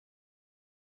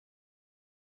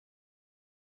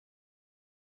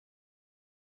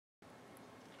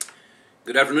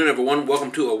Good afternoon, everyone.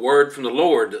 Welcome to A Word from the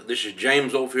Lord. This is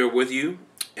James Oldfield with you,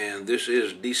 and this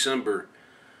is December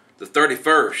the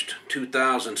 31st,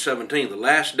 2017, the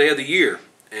last day of the year.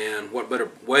 And what better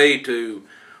way to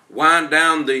wind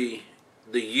down the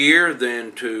year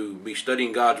than to be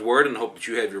studying God's Word, and hope that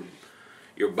you have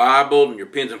your Bible and your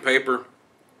pens and paper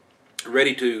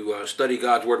ready to study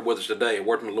God's Word with us today. A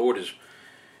Word from the Lord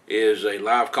is a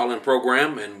live call-in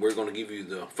program, and we're going to give you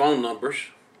the phone numbers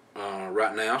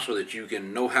right now so that you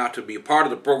can know how to be a part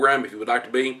of the program if you would like to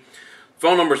be.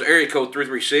 Phone number is area code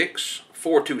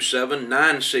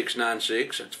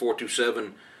 336-427-9696. That's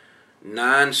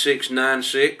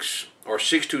 427-9696 or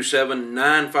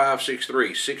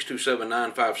 627-9563.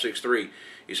 627-9563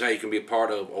 is how you can be a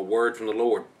part of A Word from the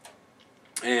Lord.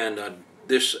 And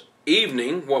this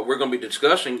evening, what we're going to be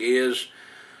discussing is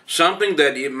something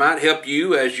that it might help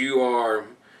you as you are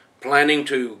planning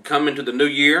to come into the new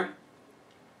year.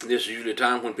 This is usually a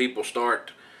time when people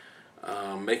start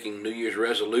making New Year's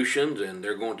resolutions, and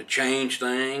they're going to change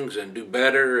things and do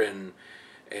better and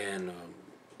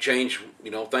change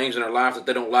things in their life that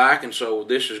they don't like. And so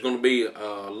this is going to be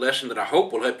a lesson that I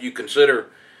hope will help you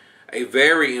consider a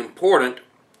very important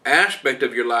aspect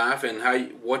of your life and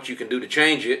what you can do to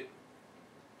change it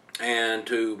and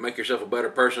to make yourself a better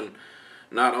person,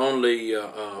 not only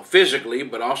physically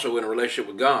but also in a relationship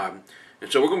with God.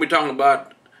 And so we're going to be talking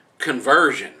about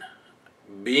conversion,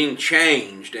 being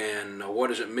changed, and what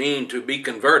does it mean to be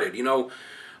converted.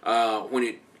 When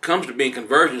it comes to being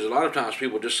conversions, a lot of times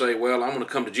people just say, well, I'm going to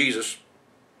come to Jesus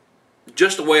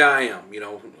just the way I am,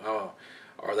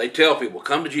 or they tell people,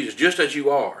 come to Jesus just as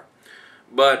you are.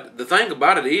 But the thing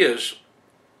about it is,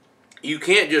 you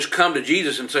can't just come to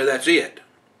Jesus and say that's it.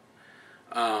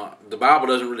 The Bible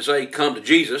doesn't really say come to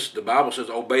Jesus. The Bible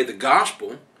says obey the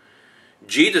gospel.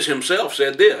 Jesus himself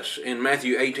said this in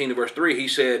Matthew 18 verse 3. He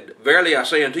said, verily I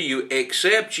say unto you,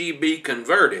 except ye be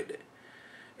converted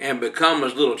and become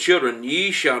as little children,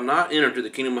 ye shall not enter into the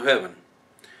kingdom of heaven.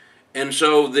 And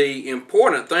so the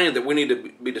important thing that we need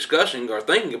to be discussing or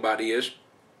thinking about is,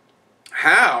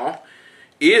 how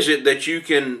is it that you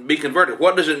can be converted?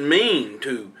 What does it mean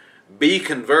to be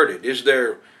converted? Is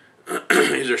there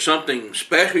something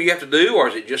special you have to do, or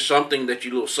is it just something that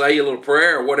you say a little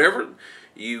prayer or whatever?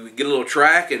 You get a little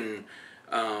track and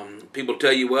people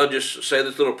tell you, well, just say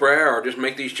this little prayer or just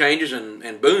make these changes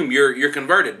and boom, you're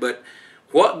converted. But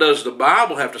what does the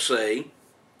Bible have to say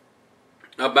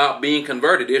about being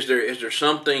converted? Is there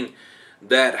something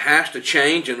that has to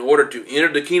change in order to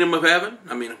enter the kingdom of heaven?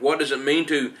 I mean, what does it mean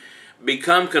to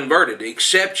become converted?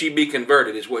 Except ye be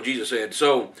converted is what Jesus said.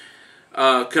 So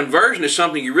conversion is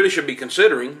something you really should be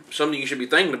considering, something you should be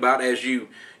thinking about as you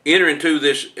enter into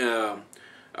this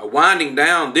winding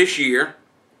down this year,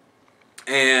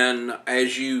 and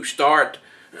as you start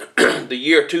the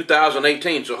year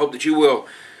 2018. So I hope that you will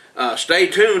stay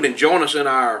tuned and join us in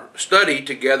our study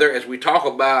together as we talk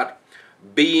about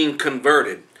being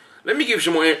converted. Let me give you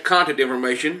some more content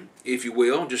information, if you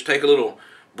will. Just take a little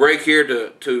break here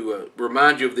to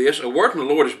remind you of this. A Word from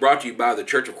the Lord is brought to you by the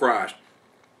Church of Christ.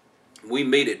 We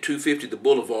meet at 250 The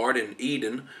Boulevard in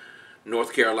Eden,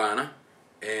 North Carolina.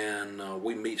 And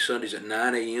we meet Sundays at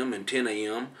 9 a.m. and 10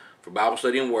 a.m. for Bible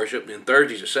study and worship, and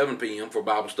Thursdays at 7 p.m. for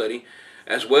Bible study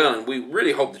as well. And we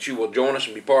really hope that you will join us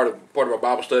and be part of our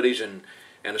Bible studies and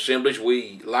assemblies.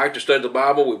 We like to study the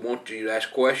Bible. We want you to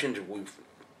ask questions.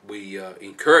 We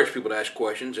encourage people to ask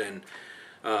questions and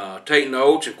take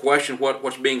notes and question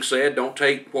what's being said. Don't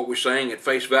take what we're saying at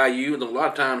face value. And a lot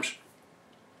of times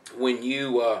when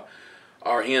you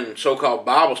are in so-called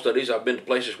Bible studies, I've been to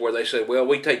places where they say, well,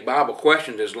 we take Bible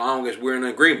questions as long as we're in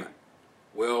agreement.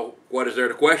 Well, what is there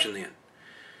to question then?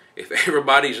 If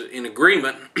everybody's in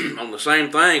agreement on the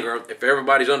same thing, or if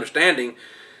everybody's understanding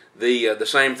the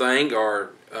same thing,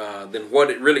 or then what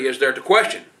it really is there to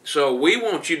question? So we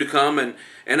want you to come and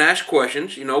ask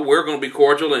questions. We're going to be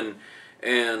cordial and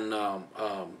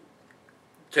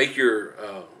take your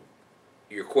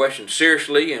questions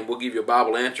seriously, and we'll give you a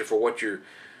Bible answer for what you're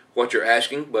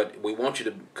asking. But we want you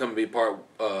to come and be part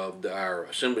of our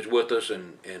assemblies with us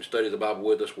and study the Bible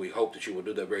with us. We hope that you will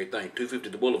do that very thing. 250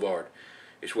 The Boulevard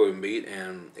is where we meet,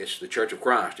 and it's the Church of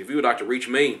Christ. If you would like to reach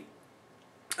me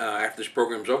after this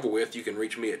program is over with, you can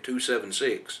reach me at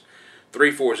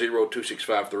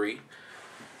 276-340-2653,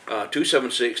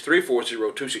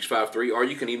 276-340-2653, or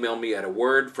you can email me at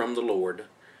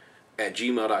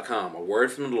awordfromthelord@gmail.com,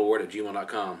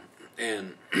 awordfromthelord@gmail.com,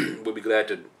 and we'll be glad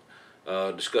to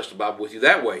discuss the Bible with you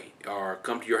that way, or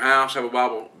come to your house, have a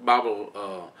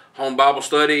home Bible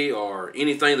study, or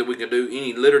anything that we can do,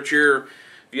 any literature.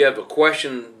 If you have a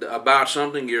question about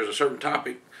something, there's a certain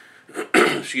topic,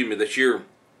 excuse me, that you're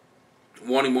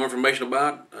wanting more information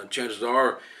about, chances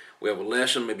are we have a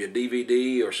lesson, maybe a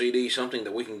DVD or CD, something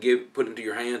that we can put into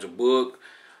your hands, a book,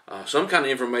 some kind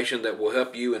of information that will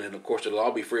help you. And then, of course, it'll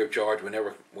all be free of charge.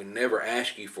 We never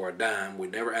ask you for a dime. We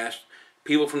never ask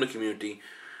people from the community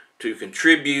to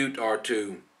contribute or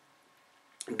to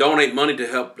donate money to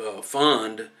help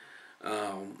fund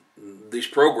these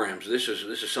programs. This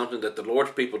is something that the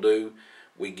Lord's people do.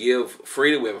 We give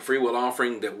freely. We have a free will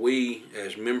offering that we,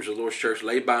 as members of the Lord's church,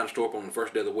 lay by and store up on the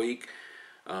first day of the week.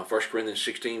 1 Corinthians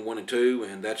 16, 1 and 2,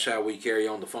 and that's how we carry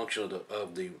on the function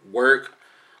of the work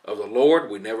of the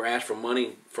Lord. We never ask for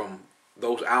money from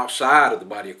those outside of the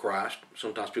body of Christ.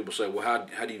 Sometimes people say, well,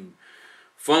 how do you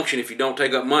function if you don't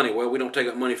take up money? Well, we don't take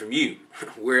up money from you.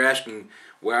 We're asking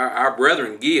where our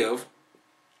brethren give,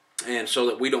 and so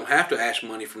that we don't have to ask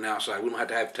money from the outside. We don't have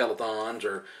to have telethons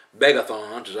or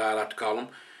begathons, as I like to call them,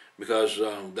 because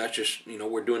that's just,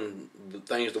 we're doing the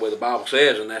things the way the Bible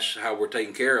says, and that's how we're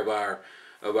taking care of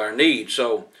our needs.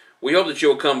 So we hope that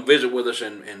you'll come visit with us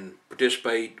and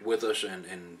participate with us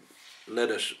and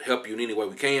let us help you in any way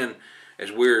we can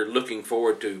as we're looking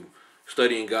forward to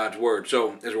studying God's Word.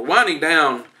 So as we're winding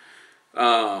down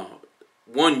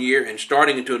 1 year and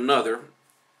starting into another,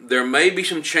 there may be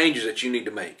some changes that you need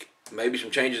to make. Maybe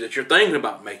some changes that you're thinking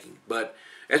about making. But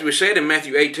as we said in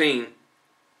Matthew 18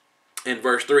 and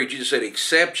verse 3, Jesus said,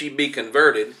 except ye be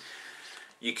converted,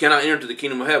 you cannot enter into the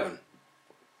kingdom of heaven.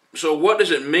 So what does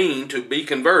it mean to be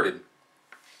converted?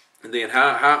 And then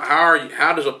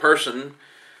how does a person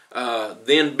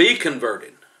then be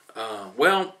converted?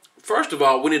 Well, first of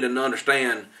all, we need to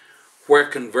understand where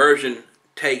conversion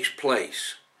takes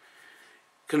place.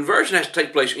 Conversion has to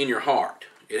take place in your heart.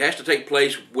 It has to take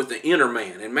place with the inner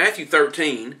man. In Matthew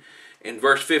 13 and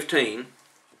verse 15,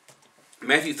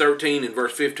 Matthew 13 and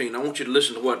verse 15, I want you to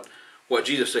listen to what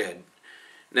Jesus said.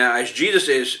 Now, as Jesus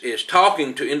is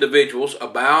talking to individuals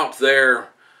about their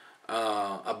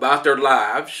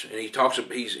lives, and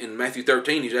he's in Matthew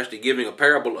 13, he's actually giving a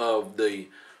parable of the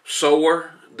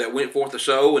sower that went forth to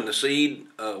sow, and the seed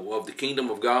of the kingdom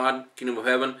of God, kingdom of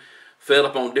heaven, fell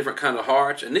upon different kinds of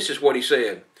hearts. And this is what he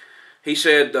said. He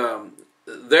said,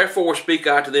 therefore speak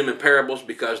I to them in parables,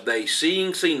 because they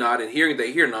seeing see not, and hearing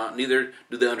they hear not, neither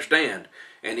do they understand.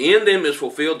 And in them is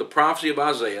fulfilled the prophecy of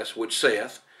Isaiah, which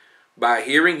saith, by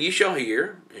hearing ye shall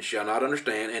hear, and shall not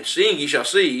understand, and seeing ye shall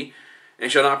see,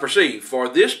 and shall not perceive. For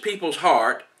this people's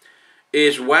heart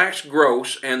is waxed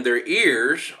gross, and their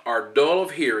ears are dull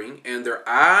of hearing, and their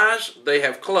eyes they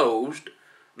have closed,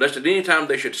 lest at any time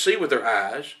they should see with their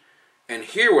eyes, and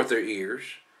hear with their ears,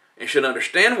 and should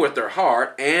understand with their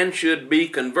heart, and should be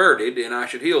converted, and I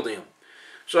should heal them.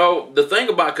 So the thing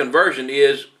about conversion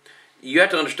is, you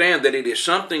have to understand that it is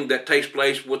something that takes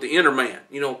place with the inner man.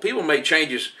 People make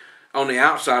changes on the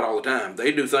outside all the time.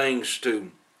 They do things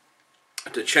to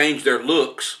change their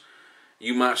looks,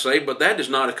 you might say, but that is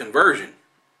not a conversion.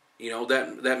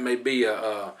 That may be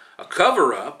a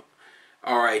cover-up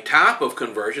or a type of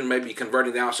conversion, maybe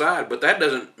converting the outside, but that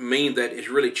doesn't mean that it's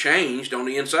really changed on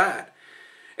the inside.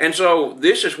 And so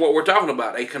this is what we're talking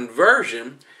about. A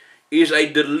conversion is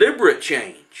a deliberate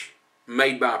change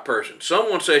made by a person.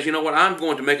 Someone says, you know what, I'm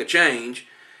going to make a change.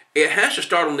 It has to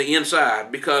start on the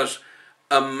inside, because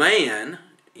a man,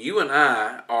 you and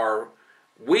I,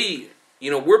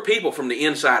 we're people from the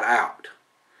inside out.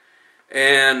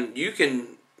 And you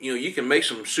can make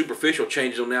some superficial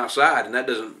changes on the outside, and that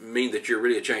doesn't mean that you're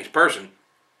really a changed person.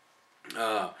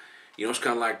 It's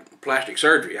kind of like plastic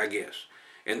surgery, I guess.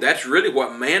 And that's really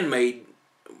what man-made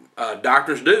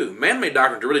doctrines do. Man-made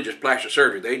doctrines are really just plastic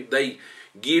surgery. They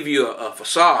give you a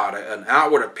facade, an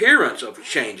outward appearance of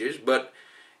changes, but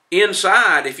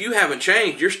inside, if you haven't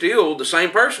changed, you're still the same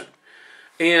person.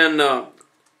 And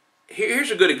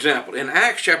here's a good example. In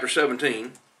Acts chapter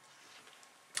 17,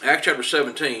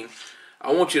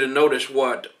 I want you to notice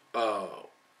what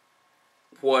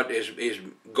is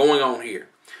going on here.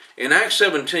 In Acts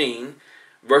 17,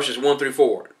 verses 1 through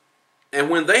 4, and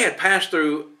when they had passed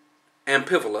through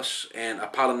Amphipolis and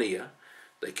Apollonia,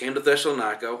 they came to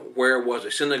Thessalonica, where was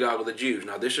a synagogue of the Jews.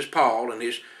 Now this is Paul and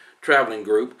his traveling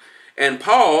group. And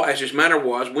Paul, as his manner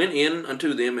was, went in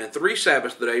unto them, and 3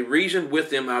 Sabbaths they reasoned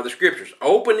with them out of the Scriptures,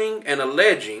 opening and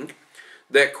alleging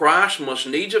that Christ must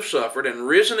needs have suffered and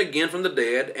risen again from the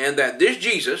dead, and that this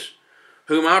Jesus,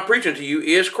 whom I preach unto you,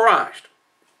 is Christ.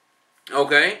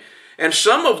 Okay? And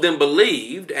some of them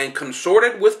believed and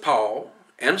consorted with Paul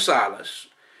and Silas,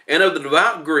 and of the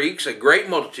devout Greeks a great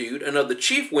multitude, and of the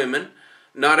chief women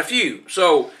not a few.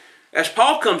 So, as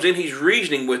Paul comes in, he's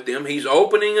reasoning with them. He's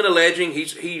opening and alleging.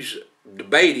 He's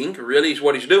debating, really, is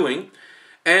what he's doing.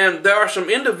 And there are some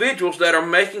individuals that are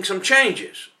making some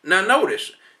changes. Now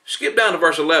notice, Skip down to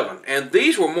verse 11. And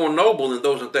these were more noble than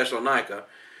those in Thessalonica,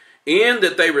 in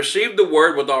that they received the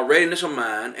word with all readiness of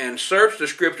mind, and searched the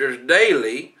scriptures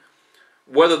daily,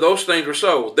 whether those things were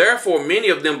so. Therefore many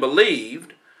of them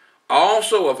believed,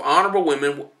 also of honorable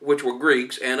women which were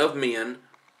Greeks, and of men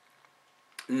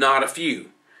not a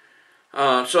few.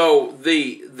 So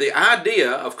the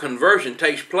idea of conversion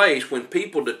takes place when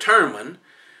people determine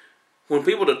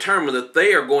that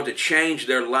they are going to change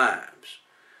their lives.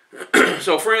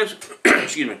 So friends,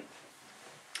 excuse me.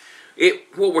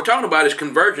 What we're talking about is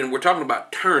conversion. We're talking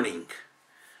about turning.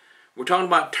 We're talking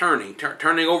about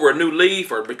turning over a new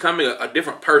leaf or becoming a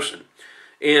different person.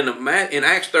 In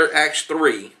Acts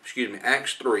 3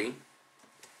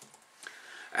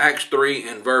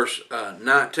 and verse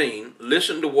 19,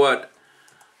 listen to what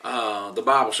the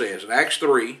Bible says. In Acts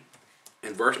 3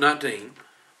 and verse 19,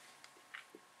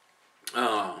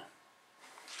 I'm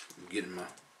getting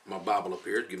my Bible up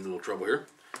here. It's giving me a little trouble here.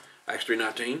 Acts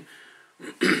 3:19.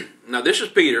 Now this is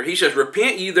Peter. He says,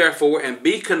 repent ye therefore and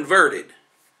be converted.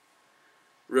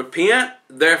 Repent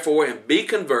therefore and be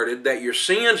converted, that your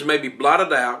sins may be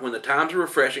blotted out when the times of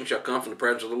refreshing shall come from the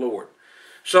presence of the Lord.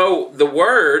 So the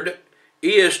word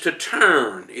is to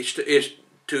turn. Is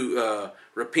to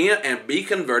repent and be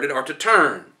converted, or to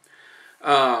turn.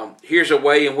 Here's a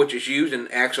way in which it's used in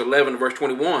Acts 11 verse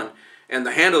 21. And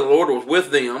the hand of the Lord was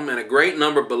with them, and a great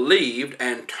number believed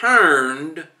and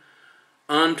turned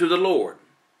unto the Lord.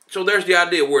 So there's the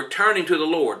idea. We're turning to the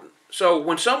Lord. So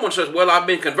when someone says, well, I've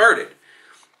been converted.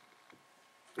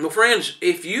 Well, friends,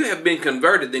 if you have been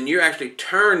converted, then you're actually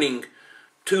turning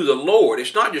to the Lord.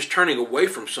 It's not just turning away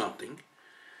from something.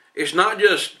 It's not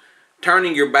just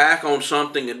turning your back on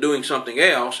something and doing something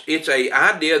else. It's an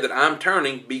idea that I'm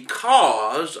turning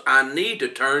because I need to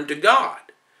turn to God.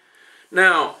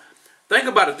 Now, think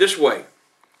about it this way.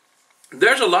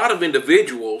 There's a lot of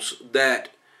individuals that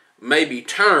maybe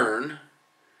turn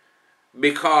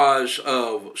because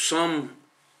of some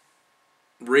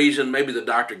reason. Maybe the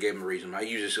doctor gave them a reason. I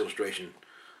use this illustration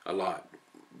a lot.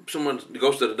 Someone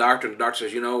goes to the doctor and the doctor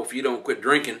says, if you don't quit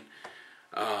drinking,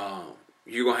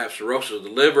 you're going to have cirrhosis of the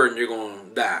liver and you're going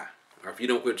to die. Or if you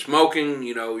don't quit smoking,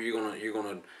 you're going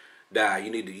to die.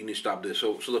 You need to stop this.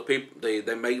 So the people, they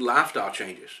make lifestyle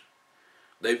changes.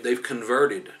 They've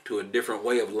converted to a different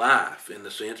way of life, in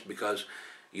the sense, because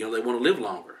they want to live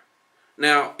longer.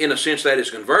 Now, in a sense, that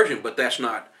is conversion, but that's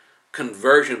not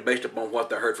conversion based upon what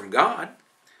they heard from God.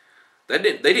 They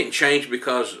didn't change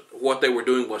because what they were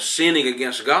doing was sinning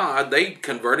against God. They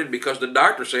converted because the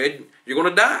doctor said you're going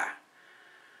to die.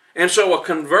 And so a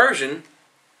conversion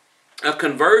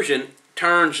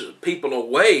turns people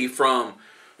away from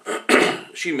a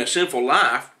sinful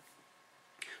life,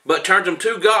 but turns them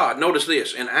to God. Notice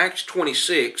this in Acts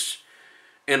 26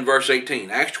 and verse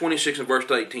 18. Acts 26 and verse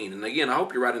 18. And again, I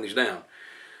hope you're writing these down.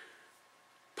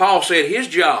 Paul said his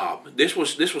job, this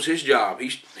was his job.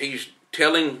 He's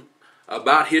telling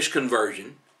about his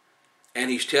conversion, and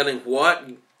he's telling what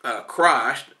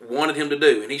Christ wanted him to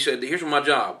do. And he said, here's my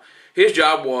job. His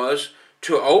job was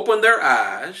to open their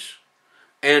eyes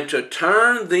and to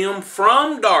turn them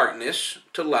from darkness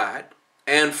to light,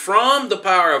 and from the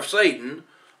power of Satan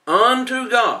unto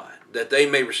God, that they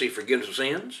may receive forgiveness of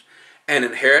sins and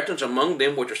inheritance among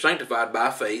them which are sanctified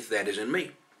by faith that is in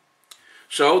me.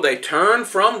 So they turn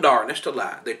from darkness to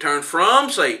light. They turn from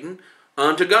Satan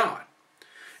unto God.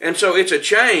 And so it's a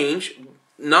change,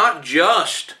 not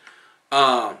just,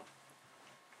 like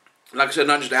I said,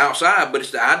 not just outside, but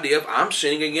it's the idea of I'm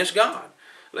sinning against God.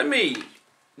 Let me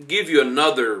give you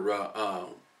another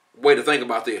way to think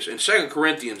about this. In 2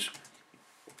 Corinthians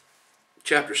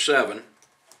chapter 7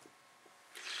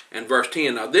 and verse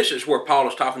 10, now this is where Paul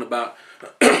is talking about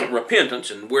repentance,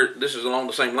 and this is along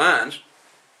the same lines.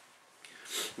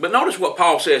 But notice what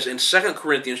Paul says in 2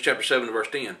 Corinthians chapter 7 and verse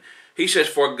 10. He says,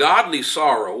 for godly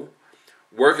sorrow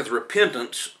worketh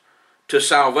repentance to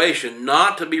salvation,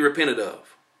 not to be repented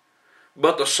of.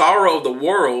 But the sorrow of the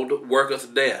world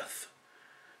worketh death.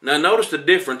 Now notice the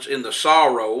difference in the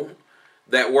sorrow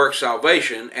that works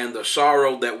salvation and the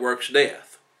sorrow that works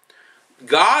death.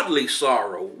 Godly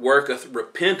sorrow worketh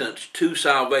repentance to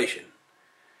salvation.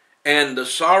 And the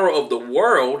sorrow of the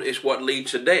world is what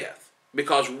leads to death.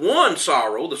 Because one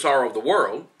sorrow, the sorrow of the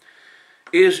world,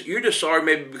 is you're just sorry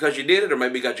maybe because you did it, or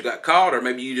maybe because you got caught, or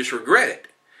maybe you just regret it.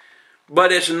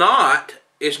 But it's not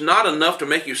enough to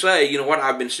make you say, you know what,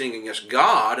 I've been sinning against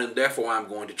God, and therefore I'm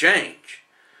going to change.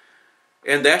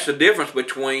 And that's the difference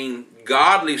between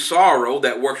godly sorrow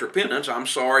that works repentance. I'm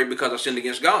sorry because I sinned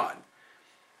against God.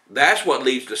 That's what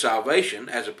leads to salvation,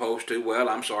 as opposed to, well,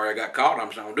 I'm sorry I got caught, I'm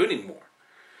just not going to do it anymore.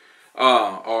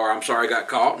 Or I'm sorry I got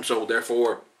caught, and so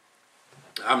therefore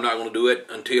I'm not going to do it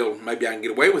until maybe I can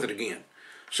get away with it again.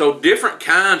 So different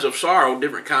kinds of sorrow,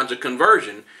 different kinds of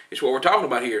conversion is what we're talking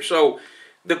about here. So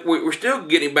we're still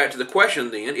getting back to the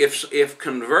question then, if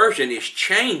conversion is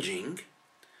changing,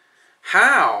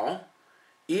 how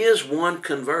is one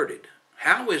converted?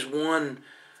 How is one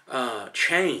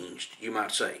changed, you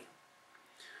might say?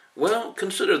 Well,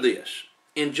 consider this.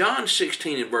 In John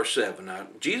 16 and verse 7, now,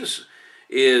 Jesus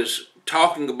is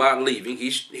talking about leaving.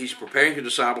 He's preparing his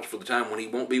disciples for the time when he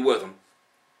won't be with them.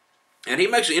 And he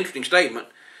makes an interesting statement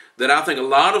that I think a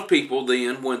lot of people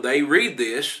then, when they read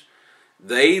this,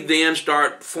 they then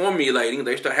start formulating,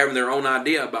 they start having their own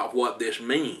idea about what this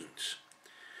means.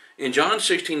 In John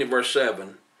 16 and verse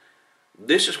 7,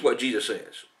 this is what Jesus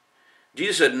says.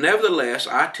 Jesus said, "Nevertheless,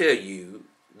 I tell you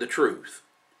the truth.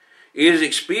 It is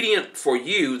expedient for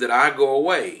you that I go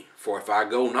away. For if I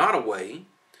go not away,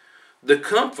 the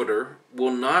Comforter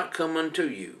will not come unto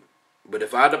you. But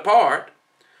if I depart,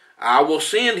 I will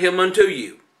send him unto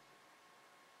you."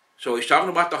 So he's talking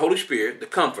about the Holy Spirit, the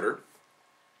Comforter.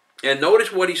 And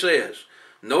notice what he says.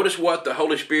 Notice what the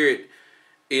Holy Spirit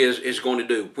is going to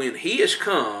do. When he is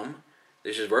come,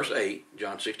 this is verse 8,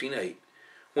 John 16:8.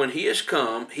 When he is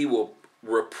come, he will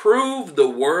reprove the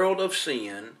world of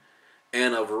sin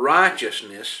and of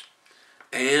righteousness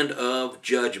and of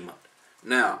judgment.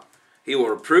 Now, he will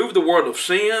reprove the world of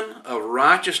sin, of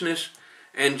righteousness,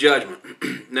 and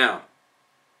judgment. Now,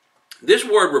 this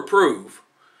word reprove,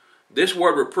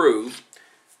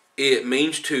 it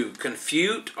means to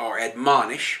confute or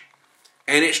admonish,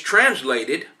 and it's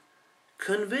translated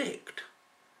convict.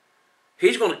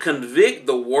 He's going to convict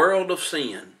the world of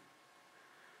sin.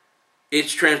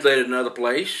 It's translated in another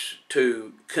place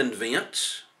to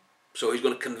convince. So he's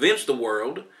going to convince the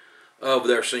world of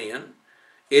their sin.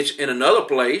 It's in another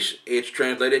place, it's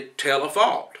translated tell a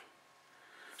fault.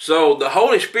 So the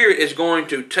Holy Spirit is going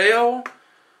to tell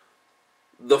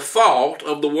the fault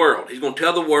of the world. He's going to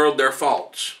tell the world their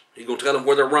faults. He's going to tell them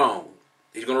where they're wrong.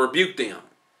 He's going to rebuke them,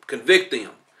 convict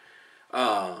them,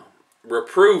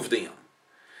 reprove them.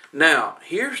 Now,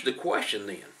 here's the question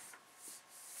then.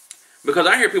 Because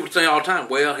I hear people say all the time,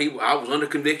 well, I was under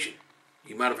conviction.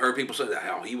 You might have heard people say that,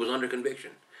 how he was under conviction.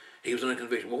 He was under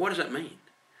conviction. Well, what does that mean?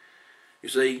 You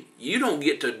see, you don't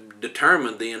get to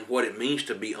determine then what it means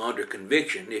to be under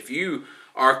conviction. If you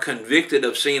are convicted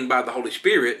of sin by the Holy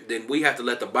Spirit, then we have to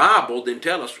let the Bible then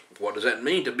tell us what does that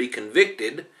mean to be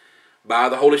convicted by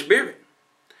the Holy Spirit.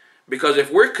 Because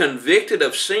if we're convicted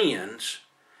of sins,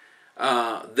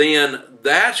 then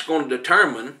that's going to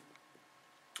determine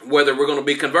whether we're going to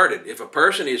be converted. If a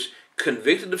person is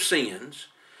convicted of sins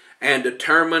and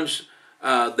determines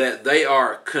that they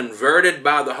are converted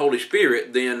by the Holy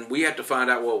Spirit, then we have to find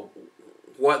out, well,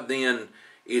 what then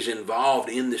is involved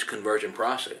in this conversion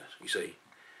process, you see.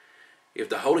 If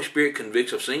the Holy Spirit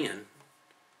convicts of sin,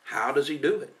 how does he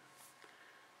do it?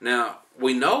 Now,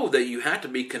 we know that you have to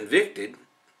be convicted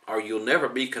or you'll never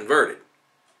be converted.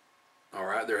 All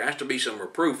right, there has to be some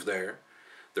reproof there.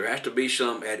 There has to be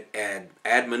some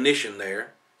admonition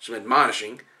there, some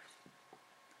admonishing,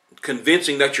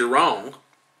 convincing that you're wrong.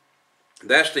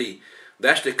 That's the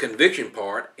conviction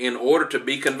part in order to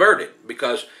be converted,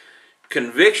 because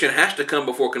conviction has to come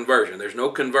before conversion. There's no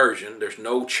conversion, there's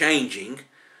no changing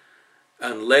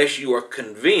unless you are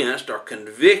convinced or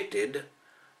convicted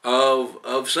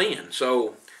of sin.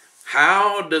 So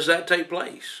how does that take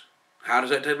place? How does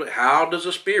that take place? How does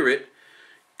the Spirit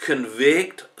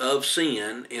convict of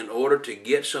sin in order to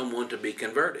get someone to be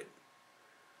converted?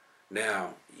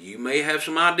 Now, you may have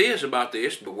some ideas about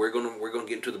this, but we're going to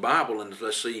get into the Bible and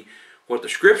let's see what the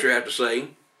Scripture has to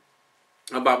say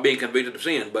about being convicted of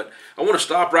sin. But I want to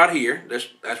stop right here. That's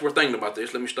what we're thinking about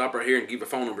this. Let me stop right here and give the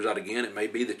phone numbers out again. It may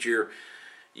be that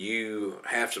you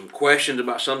have some questions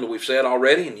about something that we've said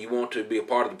already and you want to be a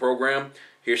part of the program.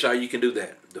 Here's how you can do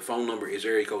that. The phone number is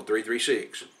area code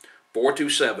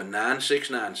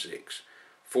 336-427-9696.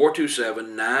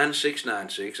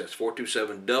 427-9696. That's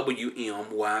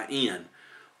 427-WMYN.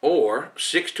 Or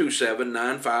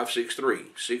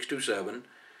 627-9563.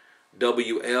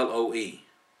 627-WLOE.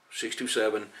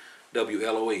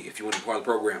 627-WLOE if you want to be part of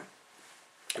the program.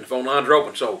 And the phone lines are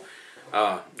open, so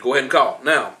go ahead and call.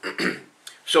 Now,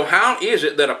 so how is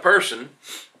it that a person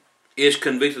is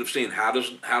convicted of sin? How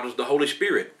does the Holy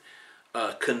Spirit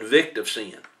convict of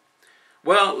sin?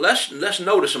 Well, let's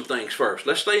notice some things first.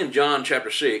 Let's stay in John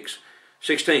chapter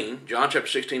 16. John chapter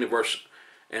 16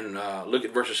 and look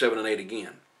at verses 7 and 8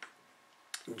 again.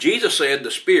 Jesus said the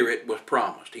Spirit was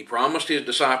promised. He promised his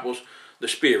disciples the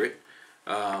Spirit.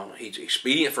 It's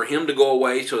expedient for him to go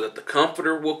away so that the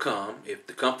Comforter will come. If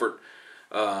the Comfort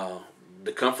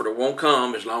the Comforter won't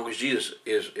come as long as Jesus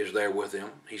is there with them.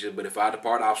 He said, but if I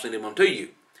depart, I'll send him unto you.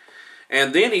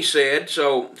 And then he said,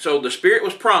 so the Spirit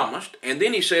was promised, and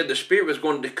then he said the Spirit was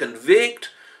going to convict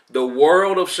the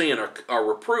world of sin, or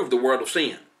reprove the world of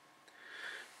sin.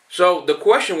 So the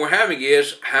question we're having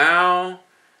is, how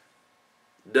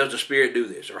does the Spirit do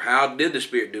this? Or how did the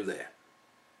Spirit do that?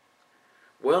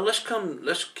 Well, let's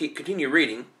continue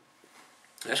reading.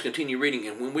 Let's continue reading,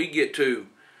 and when we get to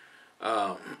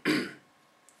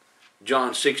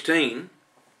John 16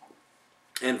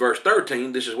 and verse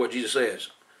 13, this is what Jesus says.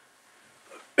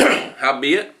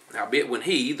 Howbeit, when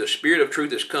he, the Spirit of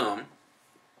truth, is come,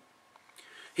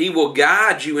 he will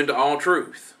guide you into all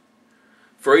truth.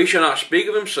 For he shall not speak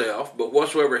of himself, but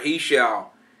whatsoever he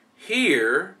shall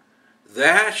hear,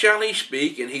 that shall he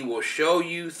speak, and he will show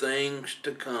you things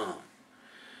to come.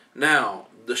 Now,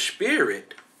 the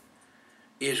Spirit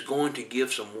is going to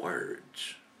give some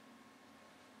words.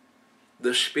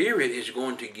 The Spirit is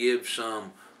going to give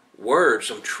some words,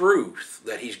 some truth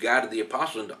that he's guided the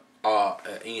apostles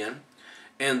in.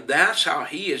 And that's how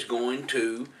he is going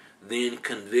to then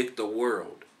convict the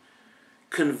world.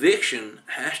 Conviction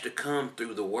has to come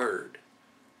through the Word.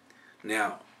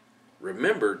 Now,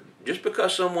 remember, just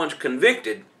because someone's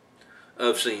convicted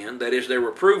of sin, that is, they're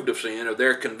reproved of sin, or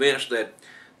they're convinced that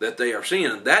they are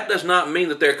sinning, that does not mean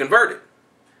that they're converted.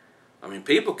 I mean,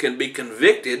 people can be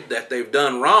convicted that they've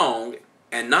done wrong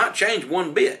and not change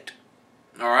one bit.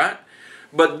 All right?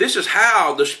 But this is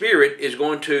how the Spirit is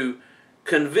going to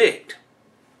convict.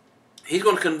 He's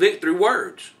going to convict through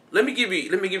words. Let me give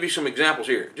you some examples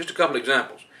here. Just a couple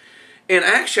examples. In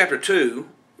Acts chapter 2,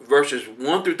 verses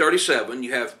 1 through 37,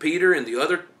 you have Peter and the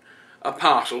other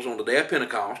apostles on the day of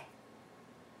Pentecost.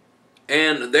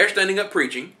 And they're standing up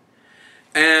preaching.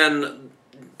 And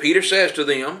Peter says to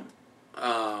them,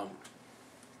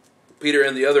 Peter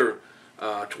and the other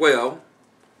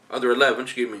 11,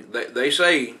 they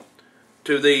say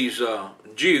to these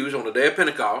Jews on the day of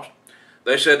Pentecost,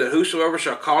 they said that whosoever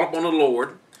shall call upon the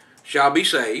Lord shall be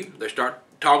saved. They start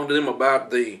talking to them about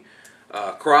the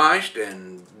Christ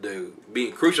and the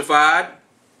being crucified.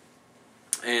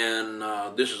 And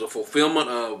this is a fulfillment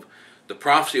of the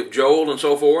prophecy of Joel and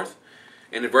so forth.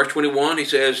 And in verse 21 he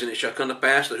says, and it shall come to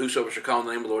pass that whosoever shall call on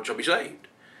the name of the Lord shall be saved.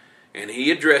 And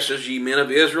he addresses, ye men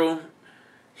of Israel,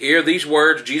 hear these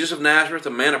words, Jesus of Nazareth, a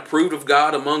man approved of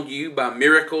God among you by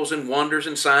miracles and wonders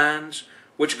and signs,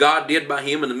 which God did by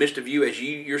him in the midst of you, as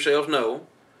ye yourselves know.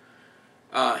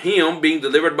 Him being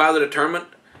delivered by the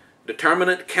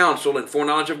determinate counsel and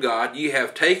foreknowledge of God, ye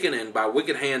have taken and by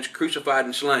wicked hands crucified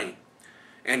and slain.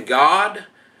 And God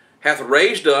hath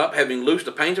raised up, having loosed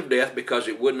the pains of death, because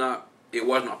it was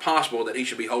not possible that he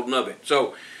should be holden of it.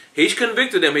 So he's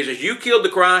convicted them. He says, you killed the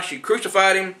Christ, you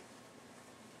crucified him,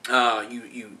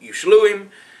 you slew him,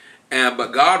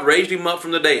 but God raised him up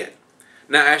from the dead.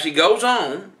 Now, as he goes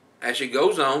on,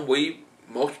 we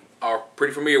most are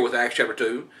pretty familiar with Acts chapter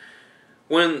 2.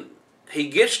 When he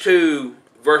gets to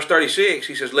verse 36,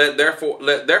 he says, therefore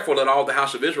let all the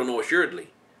house of Israel know assuredly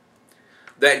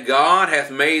that God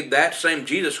hath made that same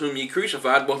Jesus whom ye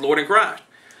crucified both Lord and Christ.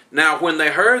 Now, when they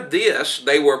heard this,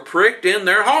 they were pricked in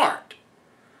their heart.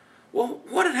 Well,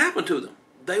 what had happened to them?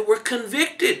 They were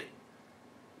convicted.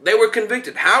 They were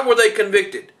convicted. How were they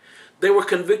convicted? They were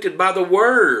convicted by the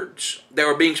words that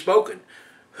were being spoken.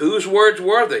 Whose words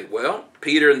were they? Well,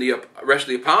 Peter and the rest of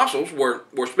the apostles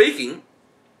were speaking,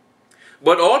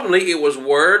 but ultimately it was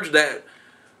words that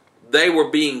they were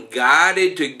being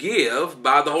guided to give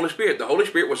by the Holy Spirit. The Holy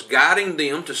Spirit was guiding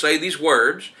them to say these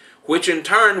words, which in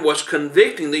turn was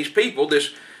convicting these people,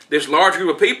 this large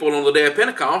group of people on the day of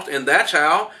Pentecost, and that's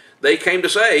how they came to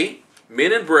say,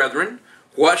 men and brethren,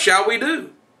 what shall we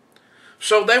do?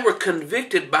 So they were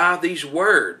convicted by these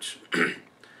words.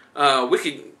 We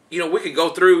could go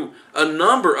through a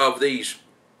number of these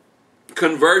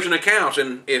conversion accounts,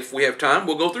 and if we have time,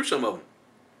 we'll go through some of them.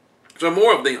 Some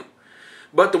more of them.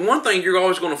 But the one thing you're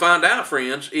always going to find out,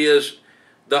 friends, is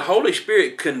the Holy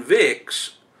Spirit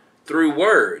convicts through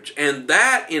words, and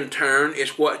that in turn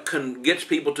is what gets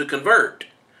people to convert.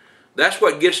 That's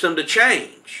what gets them to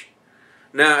change.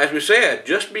 Now, as we said,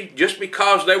 just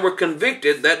because they were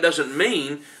convicted, that doesn't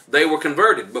mean they were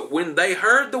converted. But when they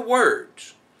heard the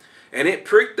words, and it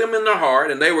pricked them in their heart,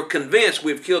 and they were convinced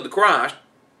we've killed the Christ,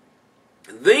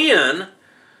 then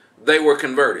they were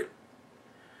converted.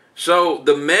 So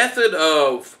the method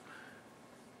of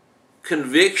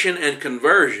conviction and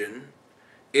conversion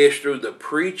is through the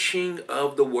preaching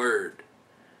of the Word.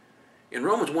 In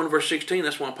Romans 1 verse 16,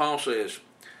 that's why Paul says,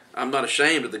 I'm not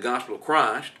ashamed of the gospel of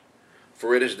Christ,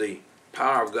 for it is the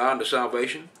power of God unto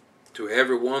salvation to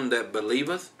everyone that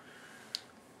believeth.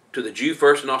 to the Jew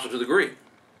first and also to the Greek.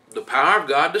 The power of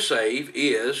God to save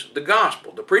is the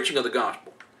gospel, the preaching of the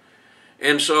gospel.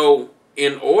 And so,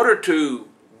 in order to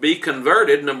be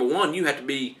converted, number one, you have to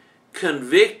be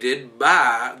convicted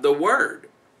by the Word.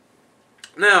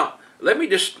 Now, let me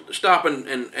just stop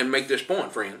and make this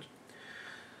point, friends.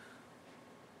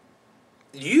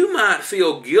 You might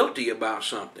feel guilty about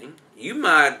something. You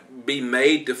might be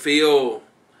made to feel,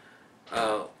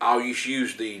 I'll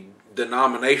use the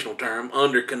denominational term,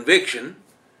 under conviction,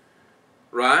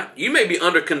 right? You may be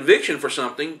under conviction for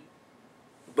something,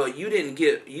 but you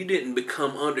didn't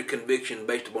become under conviction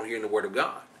based upon hearing the Word of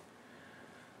God.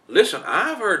 Listen,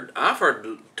 I've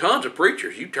heard tons of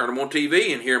preachers. You turn them on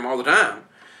TV and hear them all the time,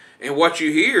 and what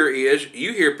you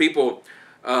hear people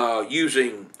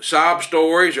using sob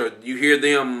stories, or you hear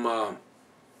them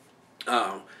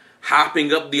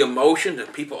hyping up the emotions,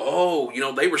 and people,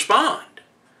 they respond.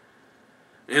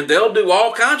 And they'll do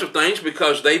all kinds of things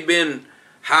because they've been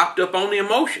hyped up on the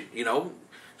emotion.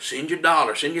 Send your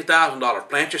 $1, send your $1,000,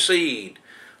 plant your seed.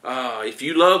 If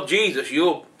you love Jesus,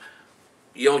 you'll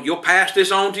pass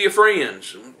this on to your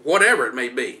friends, whatever it may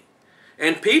be.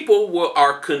 And people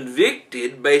are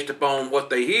convicted based upon what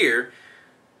they hear,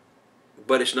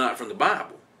 but it's not from the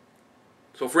Bible.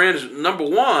 So friends, number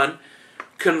one,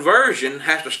 conversion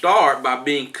has to start by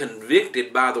being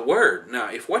convicted by the Word. Now,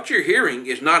 if what you're hearing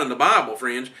is not in the Bible,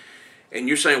 friends, and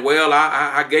you're saying, well,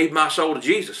 I gave my soul to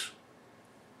Jesus.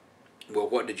 Well,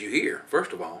 what did you hear,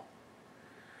 first of all?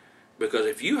 Because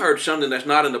if you heard something that's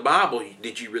not in the Bible,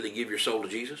 did you really give your soul to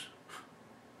Jesus?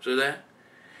 See that?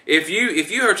 If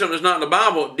you heard something that's not in the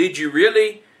Bible, did you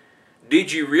really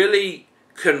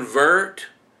convert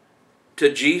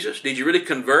to Jesus? Did you really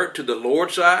convert to the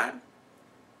Lord's side?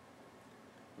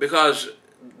 Because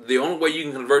the only way you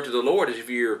can convert to the Lord is if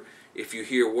you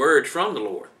hear words from the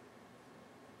Lord.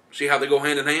 See how they go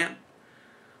hand in hand?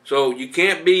 So you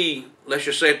can't be, let's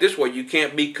just say it this way, you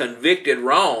can't be convicted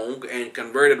wrong and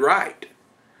converted right.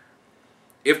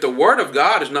 If the Word of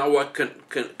God is not what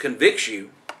convicts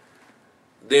you,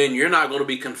 then you're not going to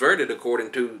be converted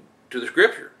according to the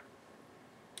Scripture.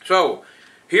 So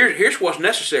here's what's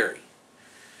necessary.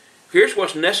 Here's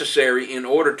what's necessary in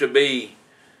order to be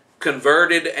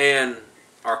converted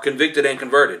or convicted and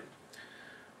converted.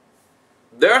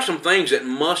 There are some things that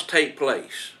must take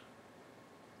place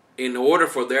in order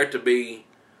for there to be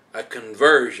a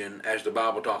conversion, as the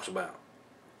Bible talks about.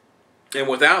 And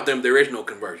without them, there is no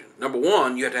conversion. Number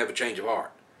one, you have to have a change of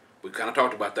heart. We kind of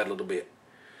talked about that a little bit.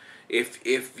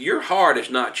 If your heart is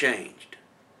not changed,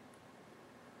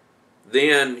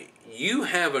 then you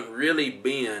haven't really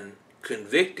been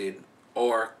convicted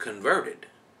or converted.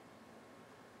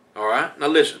 All right? Now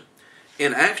listen.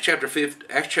 In Acts chapter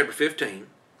 15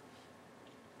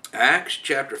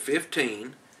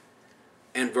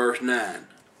 and verse 9.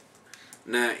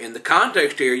 Now, in the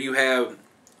context here, you have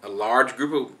a large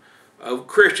group of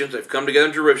Christians. They've come together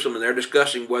in Jerusalem, and they're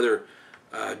discussing whether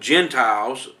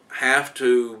Gentiles have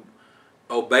to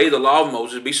obey the law of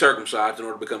Moses, be circumcised in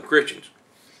order to become Christians.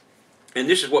 And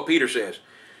this is what Peter says.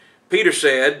 Peter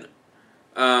said,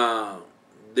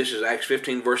 this is Acts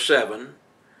 15 verse 7,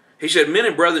 he said, "Men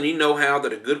and brethren, ye know how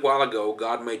that a good while ago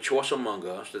God made choice among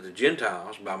us that the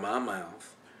Gentiles by my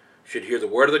mouth should hear the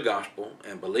word of the gospel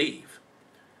and believe.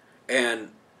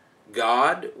 And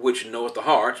God, which knoweth the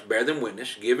hearts, bear them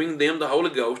witness, giving them the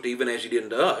Holy Ghost, even as he did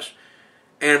unto us,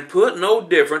 and put no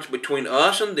difference between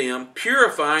us and them,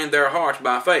 purifying their hearts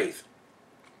by faith."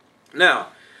 Now,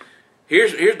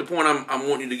 here's the point I'm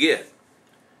wanting you to get.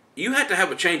 You have to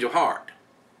have a change of heart.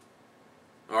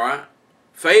 All right?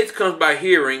 Faith comes by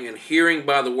hearing, and hearing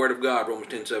by the word of God, Romans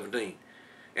 10:17.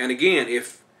 And again,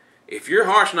 if your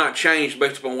heart's not changed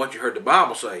based upon what you heard the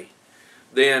Bible say,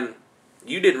 then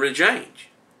you didn't really change.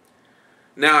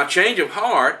 Now, a change of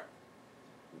heart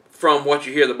from what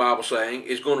you hear the Bible saying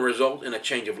is going to result in a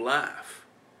change of life.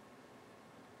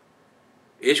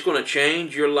 It's going to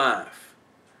change your life.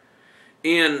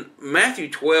 In Matthew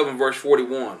 12 and verse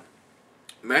 41,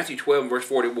 Matthew 12 and verse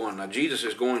 41, now Jesus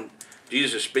is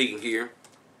speaking here,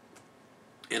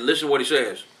 and listen to what he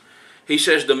says. He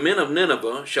says, "The men of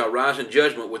Nineveh shall rise in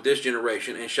judgment with this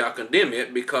generation, and shall condemn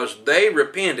it, because they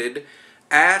repented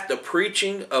at the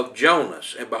preaching of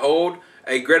Jonas. And behold,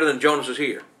 a greater than Jonas is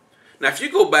here." Now, if you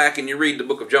go back and you read the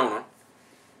book of Jonah,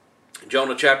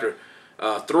 Jonah chapter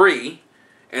 3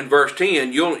 and verse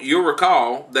 10, you'll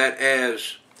recall that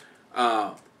as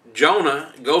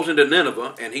Jonah goes into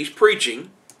Nineveh and he's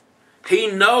preaching, he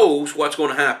knows what's going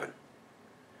to happen.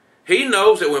 He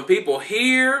knows that when people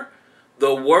hear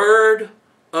the word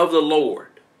of the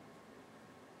Lord,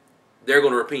 they're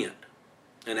going to repent.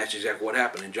 And that's exactly what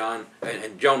happened in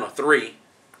Jonah 3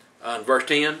 in verse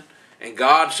 10. And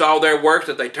God saw their works,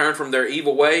 that they turned from their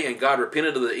evil way, and God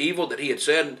repented of the evil that he had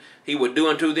said he would do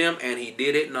unto them, and he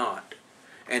did it not.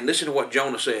 And listen to what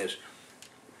Jonah says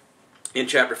in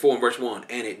chapter 4 and verse 1.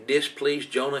 And it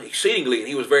displeased Jonah exceedingly, and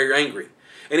he was very angry.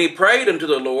 And he prayed unto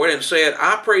the Lord, and said,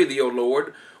 I pray thee, O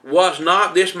Lord, was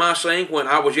not this my saying when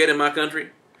I was yet in my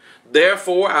country?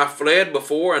 Therefore I fled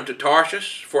before unto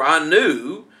Tarshish, for I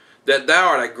knew that thou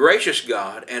art a gracious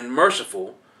God, and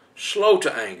merciful, slow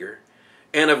to anger,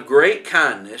 and of great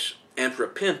kindness, and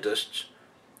repentest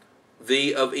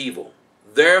thee of evil.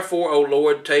 Therefore, O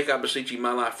Lord, take, I beseech you,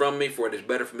 my life from me, for it is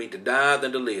better for me to die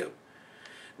than to live.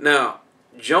 Now,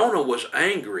 Jonah was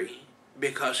angry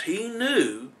because he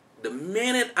knew the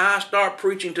minute I start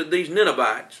preaching to these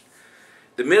Ninevites,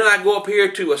 the minute I go up here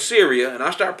to Assyria and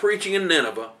I start preaching in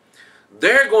Nineveh,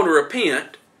 they're going to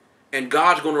repent and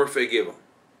God's going to forgive them.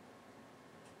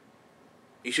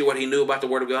 You see what he knew about the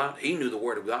Word of God? He knew the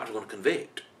Word of God was going to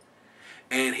convict.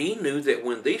 And he knew that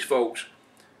when these folks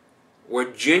were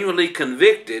genuinely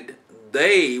convicted,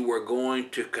 they were going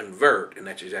to convert. And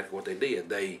that's exactly what they did.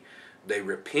 They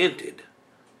repented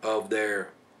of their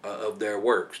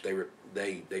works.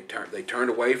 They turned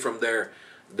away from their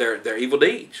evil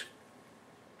deeds.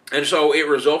 And so it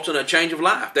results in a change of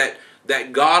life.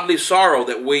 That godly sorrow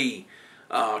that we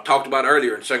talked about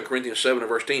earlier in 2 Corinthians 7 and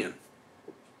verse 10.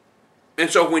 And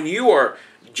so when you are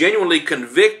genuinely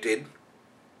convicted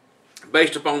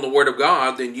based upon the Word of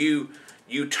God, then you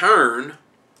turn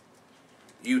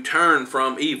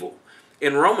from evil.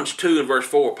 In Romans 2 and verse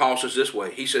 4, Paul says this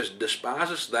way. He says,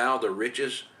 Despisest thou the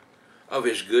riches of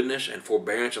his goodness and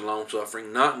forbearance and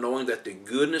longsuffering, not knowing that the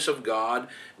goodness of God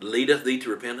leadeth thee to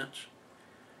repentance?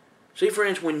 See,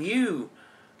 friends, when you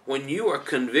are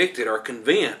convicted or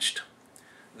convinced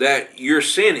that you're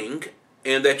sinning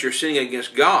and that you're sinning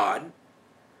against God,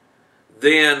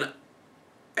 then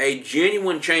a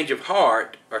genuine change of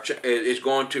heart is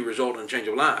going to result in a change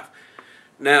of life.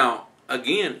 Now,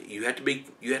 again, you have to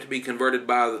be converted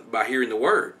by hearing the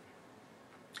Word.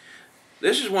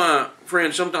 This is why,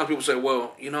 friends, sometimes people say,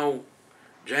 well, you know,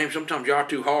 James, sometimes y'all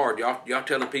too hard. Y'all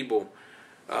telling people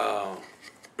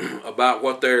about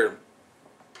what they're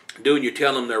doing. You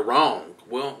tell them they're wrong.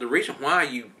 Well, the reason why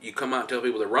you come out and tell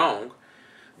people they're wrong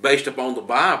based upon the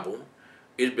Bible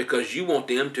is because you want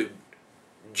them to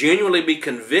genuinely be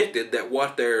convicted that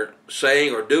what they're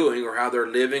saying or doing or how they're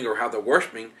living or how they're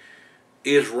worshiping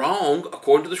is wrong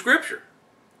according to the Scripture.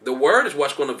 The Word is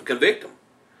what's going to convict them.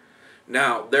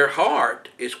 Now, their heart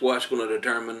is what's going to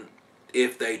determine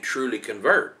if they truly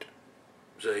convert.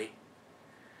 See?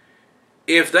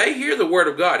 If they hear the Word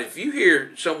of God, if you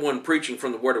hear someone preaching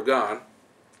from the Word of God,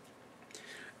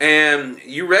 and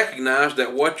you recognize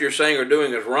that what you're saying or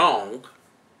doing is wrong,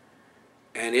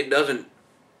 and it doesn't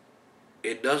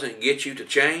get you to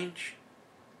change,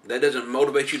 that doesn't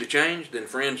motivate you to change, then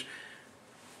friends,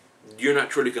 you're not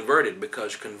truly converted,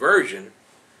 because conversion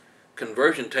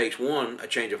takes, one, a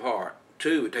change of heart.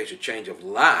 Two, it takes a change of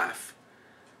life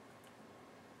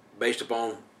based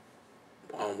upon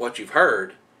what you've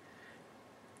heard.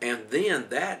 And then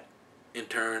that, in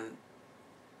turn,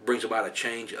 brings about a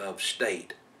change of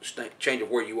state, change of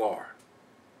where you are.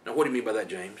 Now, what do you mean by that,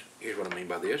 James? Here's what I mean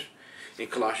by this. In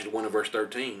Colossians 1 and verse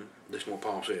 13, listen to what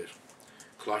Paul says.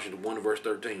 Colossians 1 and verse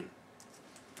 13.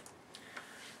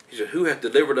 He said, Who hath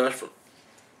delivered us from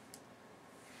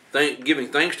giving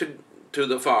thanks to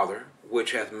the Father,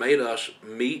 which hath made us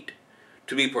meet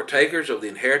to be partakers of the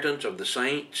inheritance of the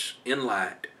saints in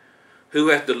light, who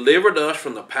hath delivered us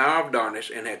from the power of darkness,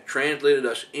 and hath translated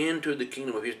us into the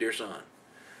kingdom of his dear Son.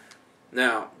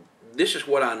 Now, this is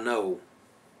what I know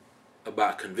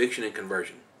about conviction and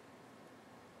conversion.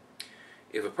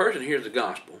 If a person hears the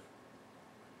gospel,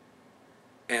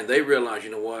 and they realize,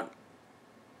 you know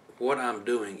what I'm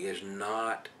doing is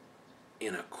not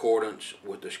in accordance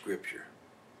with the Scripture.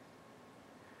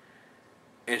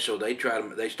 And so they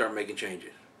start making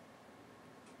changes.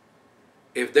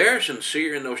 If they're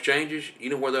sincere in those changes, you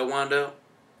know where they'll wind up?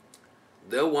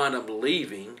 They'll wind up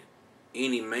leaving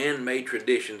any man-made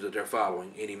traditions that they're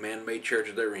following, any man-made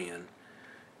churches they're in,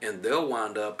 and they'll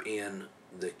wind up in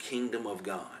the kingdom of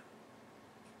God.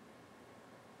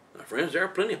 Now, friends, there are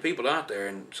plenty of people out there,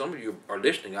 and some of you are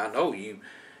listening. I know you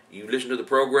listen to the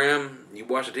program, you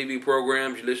watch the TV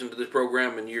programs, you listen to this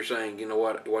program, and you're saying, you know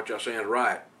what y'all saying is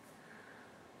right.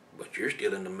 But you're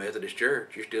still in the Methodist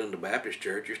church, you're still in the Baptist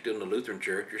church, you're still in the Lutheran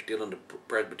church, you're still in the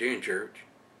Presbyterian church.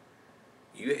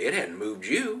 It hadn't moved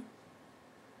you.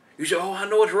 You say, oh, I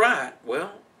know it's right.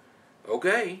 Well,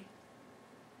 okay.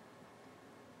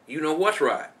 You know what's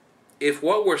right. If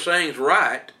what we're saying is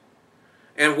right,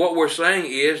 and what we're saying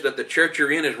is that the church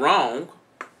you're in is wrong,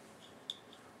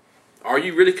 Are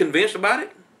you really convinced about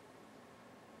it?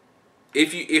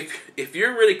 If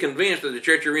you're really convinced that the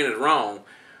church you're in is wrong,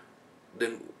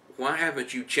 then why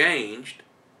haven't you changed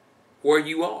where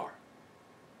you are?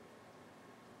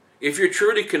 If you're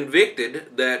truly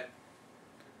convicted that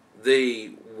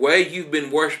the way you've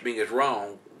been worshiping is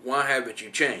wrong, why haven't you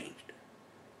changed?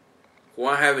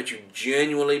 Why haven't you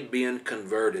genuinely been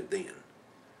converted then?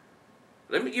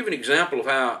 Let me give an example of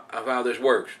how this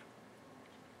works.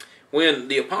 When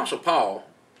the Apostle Paul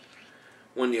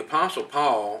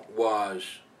was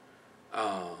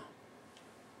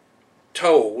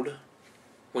told,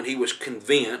 when he was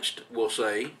convinced, we'll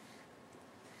say,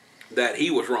 that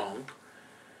he was wrong,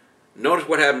 notice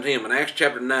what happened to him in Acts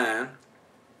chapter 9.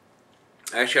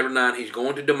 Acts chapter 9, he's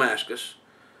going to Damascus,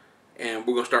 and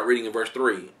we're going to start reading in verse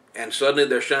 3. And suddenly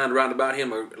there shined round about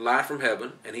him a light from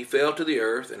heaven, and he fell to the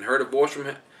earth, and heard a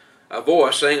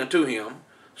voice saying unto him,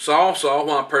 Saul, Saul,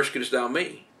 why persecutest thou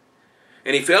me?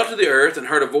 And he fell to the earth, and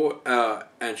heard a voice,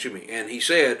 and he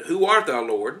said, Who art thou,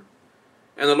 Lord?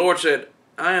 And the Lord said,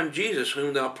 I am Jesus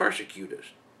whom thou persecutest.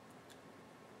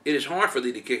 It is hard for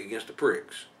thee to kick against the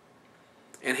pricks.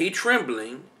 And he,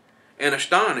 trembling and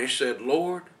astonished, said,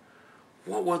 Lord,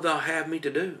 what wilt thou have me to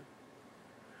do?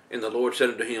 And the Lord said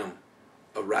unto him,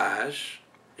 Arise,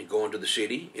 and go into the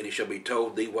city, and it shall be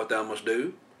told thee what thou must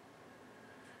do.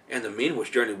 And the men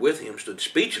which journeyed with him stood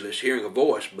speechless, hearing a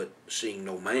voice, but seeing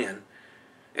no man.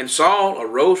 And Saul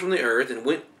arose from the earth, and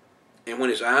went, and when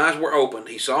his eyes were opened,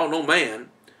 he saw no man,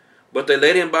 but they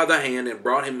led him by the hand, and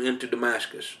brought him into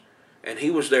Damascus. And he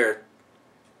was there,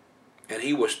 and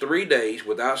he was 3 days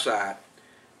without sight,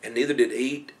 and neither did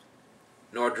eat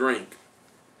nor drink.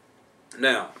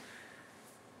 Now,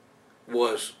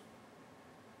 was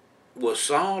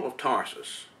Saul of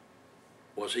Tarsus,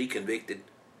 was he convicted?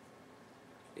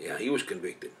 Yeah, he was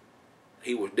convicted.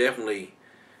 He was definitely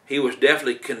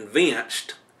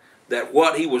convinced that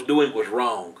what he was doing was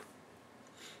wrong.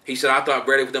 He said, I thought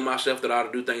verily within myself that I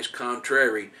ought to do things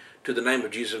contrary to the name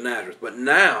of Jesus of Nazareth. But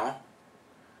now,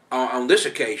 on this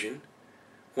occasion,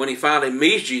 when he finally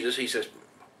meets Jesus, he says,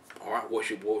 all right, what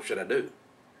should I do?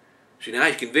 See, now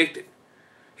he's convicted.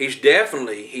 He's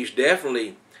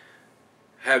definitely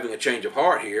having a change of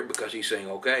heart here, because he's saying,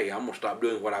 okay, I'm going to stop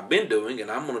doing what I've been doing,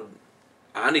 and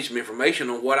I need some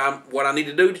information on what I need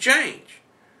to do to change.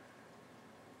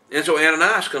 And so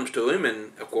Ananias comes to him,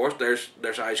 and of course there's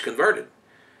how he's converted.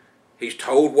 He's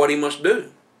told what he must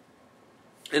do.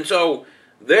 And so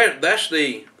that's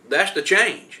the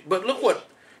change. But look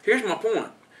here's my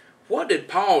point. What did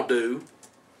Paul do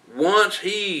once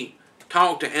he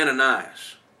talked to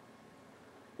Ananias?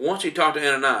 Once he talked to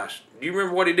Ananias, do you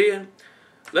remember what he did?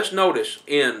 Let's notice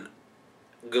in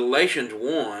Galatians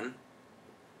 1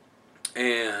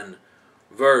 and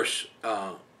verse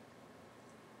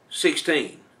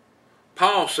 16.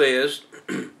 Paul says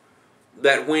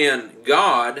that when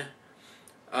God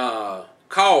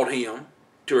called him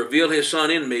to reveal his Son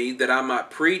in me, that I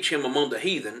might preach him among the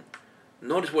heathen.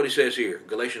 Notice what he says here,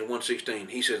 Galatians 1:16.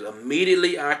 He says,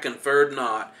 immediately I conferred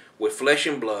not with flesh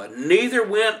and blood, neither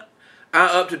went I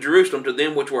up to Jerusalem to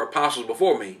them which were apostles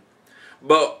before me,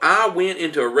 but I went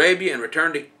into Arabia and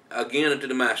returned again into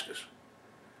Damascus.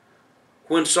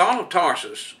 When Saul of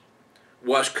Tarsus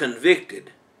was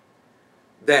convicted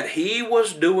that he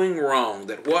was doing wrong,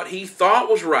 that what he thought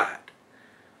was right,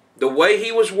 the way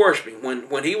he was worshiping,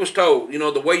 when he was told,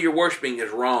 the way you're worshiping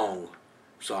is wrong,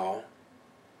 Saul.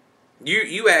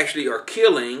 You actually are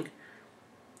killing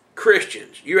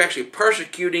Christians. You're actually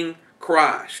persecuting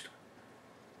Christ.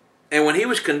 And when he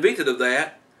was convicted of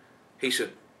that, he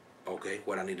said, okay,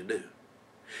 what I need to do.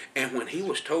 And when he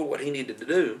was told what he needed to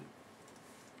do,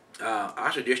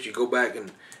 I suggest you go back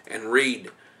and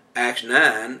read Acts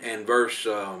 9 and verse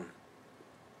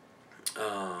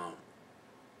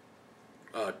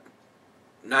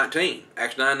 19.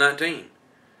 Acts 9:19.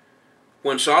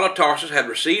 When Saul of Tarsus had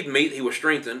received meat, he was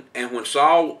strengthened, and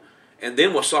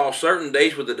then was Saul certain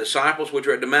days with the disciples which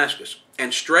were at Damascus.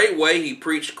 And straightway he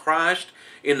preached Christ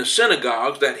in the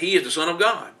synagogues, that he is the Son of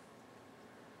God.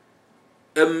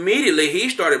 Immediately he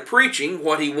started preaching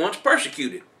what he once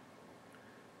persecuted.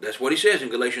 That's what he says in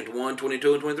Galatians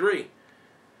 1:22 and 23.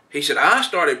 He said, I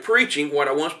started preaching what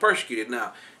I once persecuted.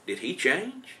 Now, did he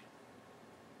change?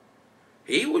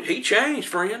 He changed,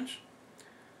 friends.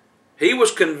 He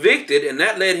was convicted, and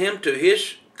that led him to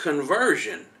his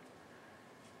conversion.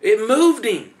 It moved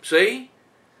him, see?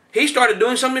 He started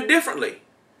doing something differently.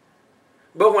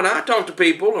 But when I talk to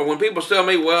people, or when people tell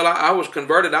me, well, I was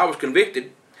converted, I was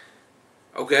convicted.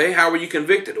 Okay, how were you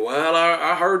convicted? Well,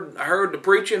 I heard the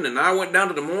preaching, and I went down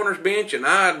to the mourner's bench, and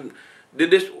I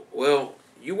did this. Well,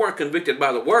 You weren't convicted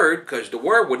by the Word, because the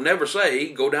Word would never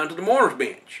say, go down to the mourner's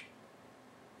bench.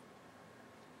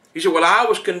 You said, well, I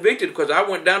was convicted because I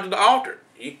went down to the altar.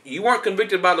 You weren't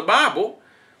convicted by the Bible,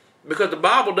 because the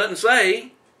Bible doesn't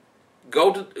say,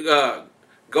 go to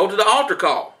the altar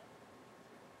call.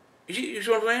 You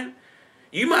see what I'm saying?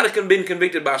 You might have been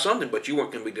convicted by something, but you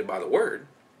weren't convicted by the Word.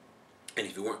 And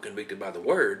if you weren't convicted by the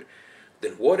Word,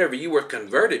 then whatever you were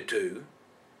converted to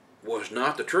was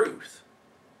not the truth.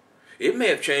 It may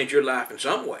have changed your life in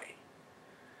some way,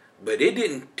 but it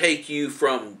didn't take you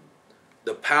from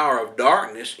the power of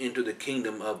darkness into the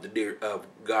kingdom of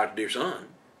God's dear Son.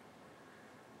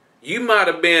 You might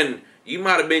have been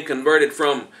converted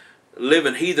from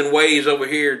living heathen ways over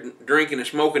here, drinking and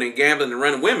smoking and gambling and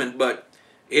running women, but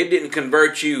it didn't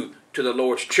convert you to the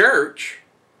Lord's church.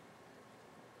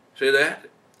 See that?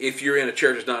 If you're in a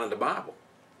church that's not in the Bible.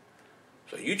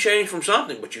 So you changed from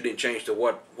something, but you didn't change to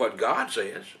what God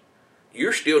says.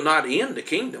 You're still not in the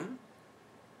kingdom.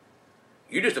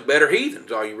 You're just a better heathen,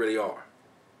 is all you really are.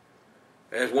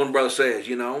 As one brother says,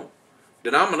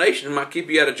 denomination might keep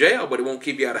you out of jail, but it won't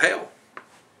keep you out of hell.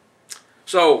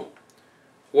 So,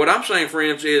 what I'm saying,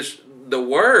 friends, is the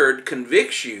Word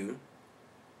convicts you,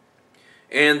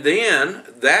 and then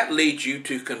that leads you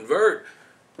to convert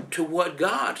to what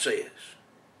God says.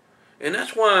 And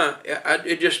that's why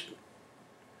it just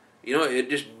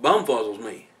bumfuzzles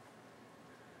me.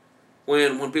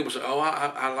 When people say, oh,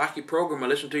 I like your program, I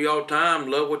listen to you all the time,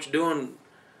 love what you're doing,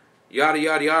 yada,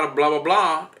 yada, yada, blah, blah,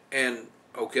 blah. And,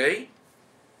 okay,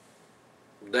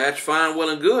 that's fine, well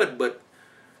and good, but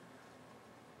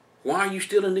why are you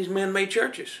still in these man-made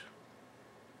churches?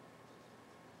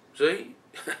 See?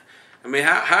 I mean,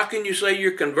 how can you say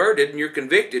you're converted and you're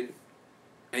convicted,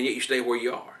 and yet you stay where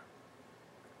you are?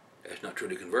 That's not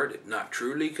truly converted. Not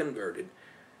truly converted.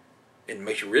 And it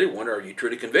makes you really wonder, are you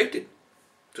truly convicted?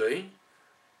 See?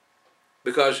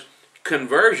 Because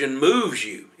conversion moves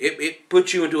you. It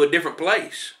puts you into a different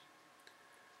place.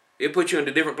 It puts you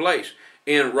into a different place.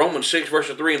 In Romans 6,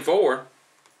 verses 3 and 4,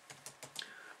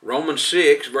 Romans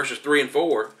 6, verses 3 and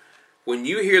 4, when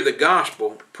you hear the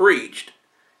gospel preached,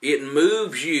 it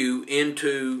moves you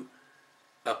into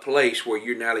a place where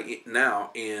you're now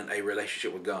in a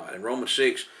relationship with God. In Romans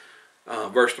 6,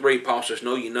 verse 3, Paul says,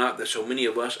 know ye not that so many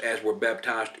of us as were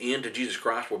baptized into Jesus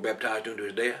Christ were baptized into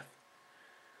his death?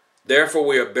 Therefore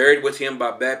we are buried with him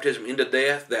by baptism into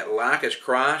death, that like as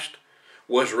Christ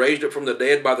was raised up from the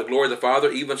dead by the glory of the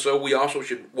Father, even so we also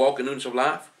should walk in newness of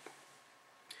life.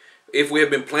 If we have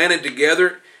been planted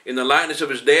together in the likeness of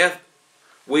his death,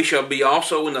 we shall be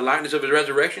also in the likeness of his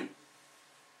resurrection.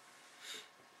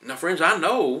 Now, friends, I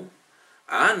know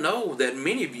that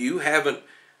many of you haven't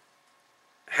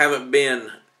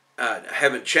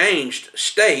changed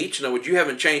states. In other words, you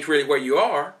haven't changed really where you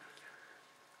are,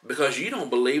 because you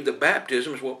don't believe that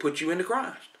baptism is what puts you into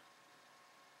Christ.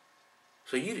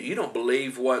 So you don't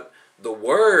believe what the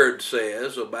Word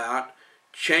says about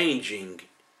changing.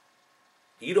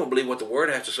 You don't believe what the Word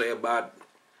has to say about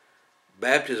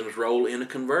baptism's role in a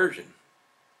conversion.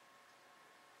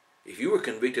 If you were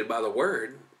convicted by the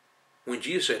Word, when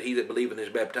Jesus said, he that believeth and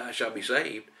is baptized shall be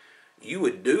saved, you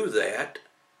would do that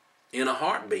in a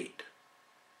heartbeat.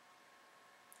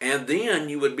 And then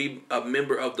you would be a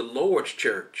member of the Lord's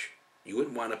church. You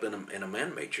wouldn't wind up in a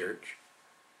man-made church.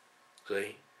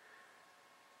 See?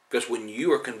 Because when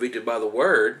you are convicted by the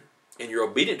Word and you're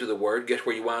obedient to the Word, guess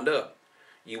where you wind up?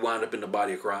 You wind up in the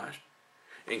body of Christ.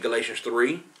 In Galatians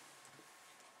 3,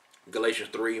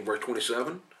 verse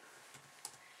 27,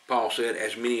 Paul said,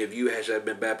 as many of you as have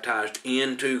been baptized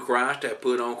into Christ have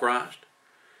put on Christ.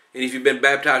 And if you've been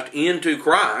baptized into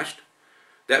Christ,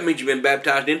 that means you've been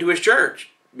baptized into his church,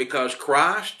 because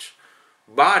Christ's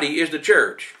body is the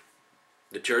church.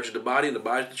 The church is the body and the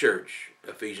body is the church.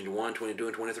 Ephesians 1, 22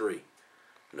 and 23.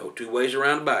 No two ways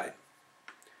around about it.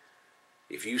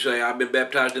 If you say, I've been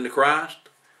baptized into Christ,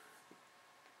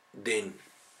 then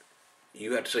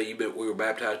you have to say we were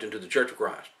baptized into the church of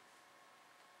Christ.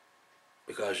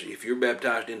 Because if you're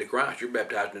baptized into Christ, you're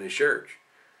baptized into his church.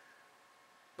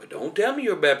 But don't tell me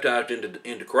you're baptized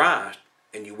into Christ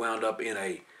and you wound up in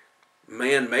a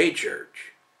man-made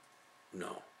church.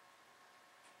 No.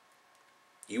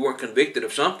 You weren't convicted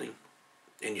of something,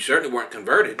 and you certainly weren't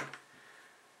converted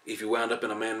if you wound up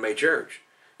in a man-made church.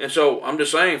 And so I'm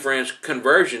just saying, friends,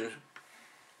 conversions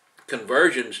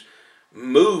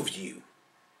move you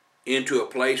into a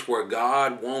place where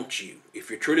God wants you. If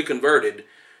you're truly converted,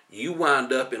 you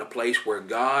wind up in a place where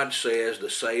God says the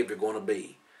saved are going to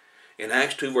be. In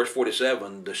Acts 2, verse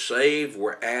 47, the saved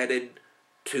were added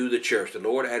to the church. The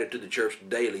Lord added to the church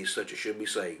daily such as should be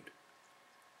saved.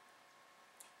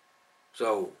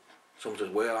 So, Someone says,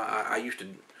 "Well, I used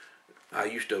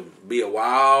to be a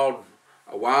wild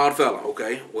fella."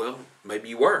 Okay, well, maybe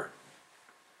you were,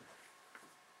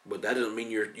 but that doesn't mean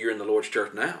you're in the Lord's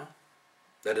church now.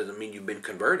 That doesn't mean you've been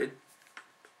converted.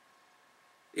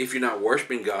 If you're not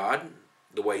worshiping God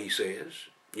the way He says,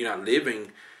 you're not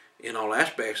living in all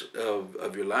aspects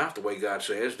of your life the way God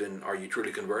says, then are you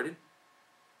truly converted?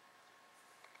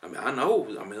 I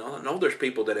know there's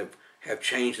people that have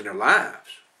changed in their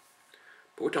lives,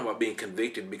 but we're talking about being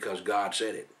convicted because God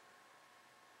said it.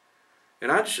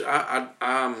 And I'm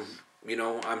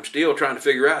still trying to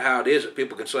figure out how it is that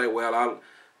people can say, "Well,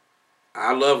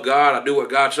 I love God, I do what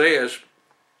God says,"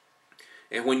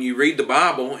 and when you read the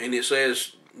Bible and it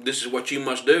says this is what you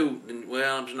must do, then,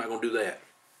 well, I'm just not going to do that.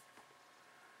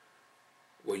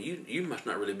 Well, you must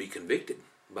not really be convicted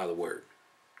by the Word,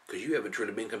 because you haven't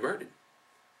truly been converted.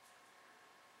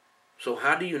 So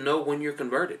how do you know when you're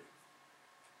converted?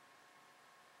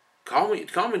 Call me and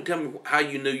tell me how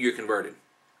you knew you're converted.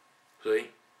 See?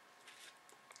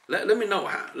 Let me know.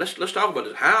 Let's talk about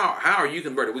this. How are you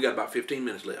converted? We got about 15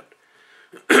 minutes left.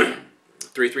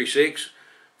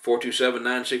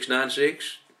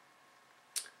 336-427-9696.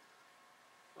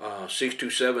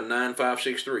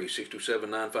 627-9563.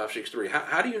 627-9563.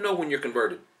 How do you know when you're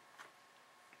converted?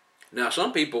 Now,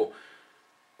 some people,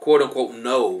 quote unquote,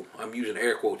 know. I'm using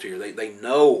air quotes here. They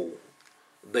know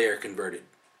they are converted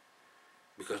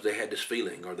because they had this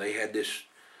feeling or they had this,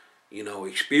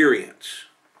 experience.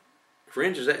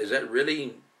 Friends, is that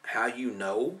really how you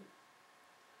know?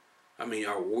 I mean,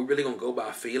 are we really going to go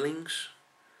by feelings?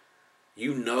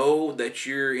 You know that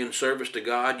you're in service to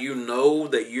God. You know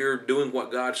that you're doing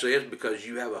what God says because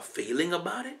you have a feeling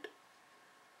about it.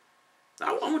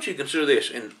 I want you to consider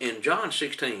this. In John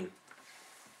 16,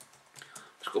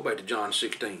 let's go back to John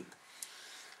 16.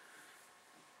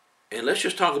 And let's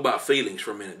just talk about feelings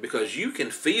for a minute, because you can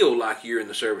feel like you're in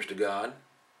the service to God,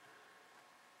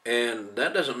 and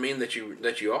that doesn't mean that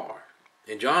you are.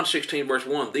 In John 16, verse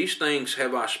 1, "These things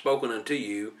have I spoken unto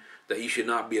you, that you should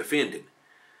not be offended.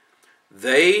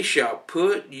 They shall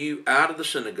put you out of the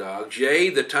synagogues. Yea,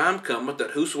 the time cometh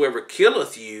that whosoever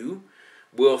killeth you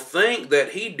will think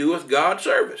that he doeth God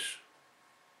service."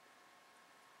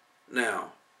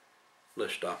 Now,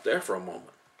 let's stop there for a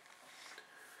moment.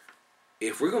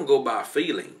 If we're going to go by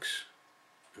feelings,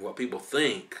 what people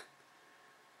think,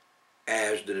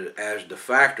 as the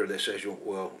factor that says,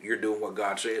 well, you're doing what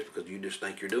God says because you just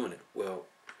think you're doing it. Well,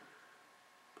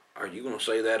 are you going to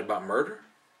say that about murder?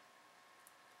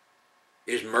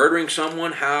 Is murdering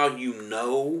someone how you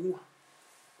know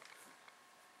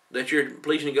that you're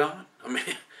pleasing God?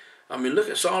 I mean, look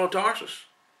at Saul of Tarsus.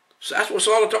 That's what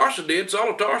Saul of Tarsus did.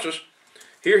 Saul of Tarsus,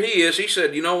 here he is. He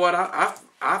said, "You know what? I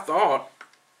thought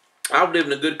I've lived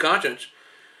in a good conscience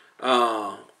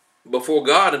before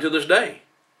God until this day."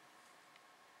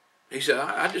 He said,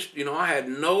 I just, I had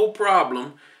no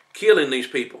problem killing these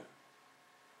people.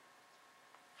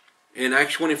 In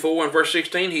Acts 24 and verse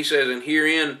 16, he says, "And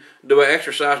herein do I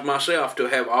exercise myself to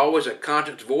have always a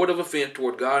conscience void of offense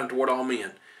toward God and toward all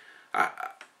men."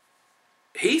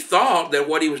 He thought that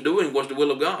what he was doing was the will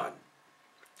of God.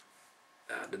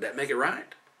 Did that make it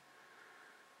right?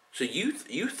 So you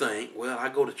think, well, I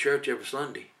go to church every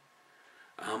Sunday.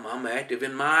 I'm active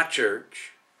in my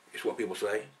church, is what people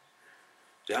say.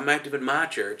 See, I'm active in my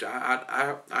church.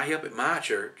 I help at my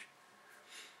church.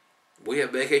 We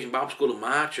have Vacation Bible School at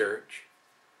my church.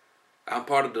 I'm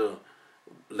part of the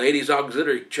Ladies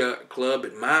Auxiliary Club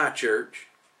at my church.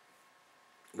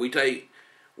 We take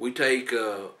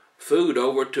food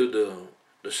over to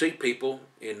the sick people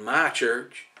in my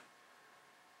church.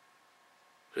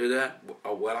 See that?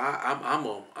 Well,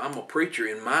 I'm a preacher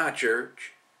in my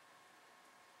church.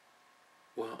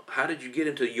 Well, how did you get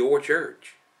into your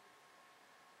church?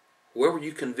 Where were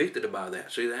you convicted about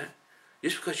that? See that?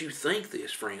 Just because you think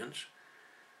this, friends,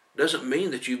 doesn't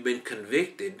mean that you've been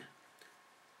convicted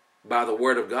by the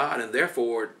Word of God, and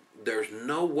therefore there's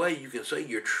no way you can say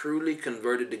you're truly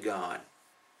converted to God.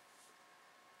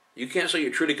 You can't say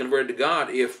you're truly converted to God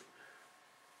if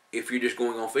you're just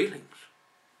going on feelings.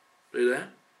 See that?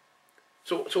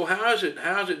 So how is it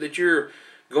that you're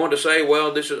going to say,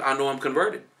 well, I know I'm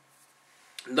converted?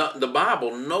 The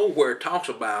Bible nowhere talks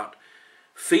about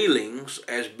feelings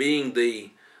as being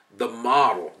the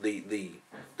model, the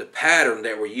pattern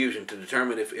that we're using to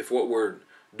determine if what we're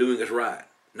doing is right.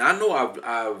 Now, I know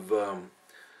I've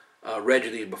read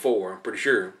you these before, I'm pretty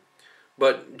sure,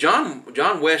 but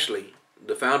John Wesley,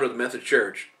 the founder of the Methodist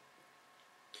Church,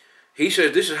 he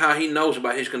says this is how he knows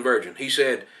about his conversion. He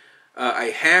said,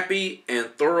 a happy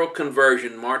and thorough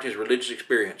conversion marked his religious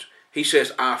experience. He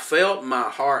says, "I felt my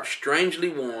heart strangely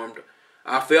warmed.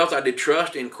 I felt I did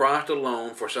trust in Christ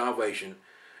alone for salvation,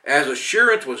 as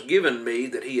assurance was given me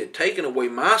that he had taken away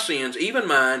my sins, even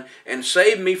mine, and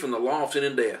saved me from the law of sin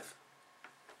and death.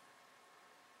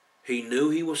 He knew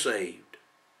he was saved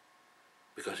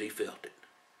because he felt it.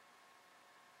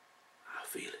 I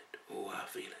feel it. Oh, I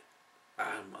feel it.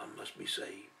 I must be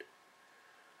saved.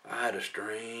 I had a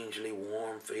strangely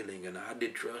warm feeling, and I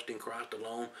did trust in Christ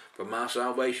alone for my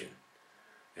salvation.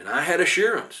 And I had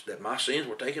assurance that my sins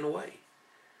were taken away.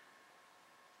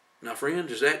 Now,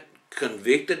 friends, is that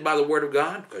convicted by the Word of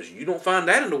God? Because you don't find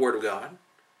that in the Word of God.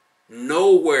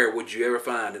 Nowhere would you ever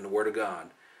find in the Word of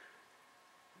God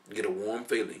get a warm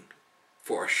feeling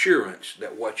for assurance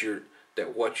that what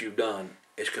you've done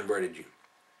has converted you.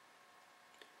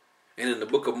 And in the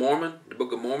Book of Mormon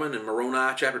in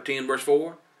Moroni chapter 10 verse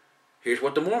 4, here's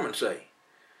what the Mormons say.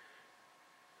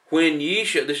 When ye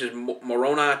shall, this is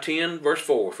Moroni 10 verse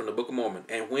 4 from the Book of Mormon,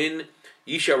 and when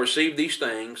ye shall receive these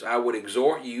things, I would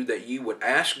exhort you that you would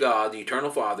ask God, the Eternal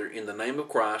Father, in the name of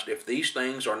Christ, if these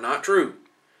things are not true.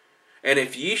 And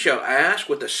if ye shall ask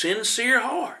with a sincere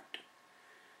heart,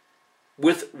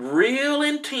 with real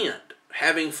intent,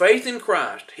 having faith in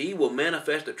Christ, he will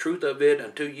manifest the truth of it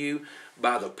unto you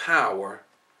by the power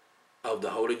of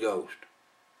the Holy Ghost.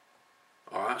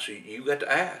 All right, so you got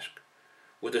to ask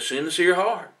with a sincere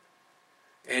heart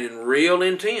and in real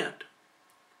intent.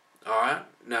 All right,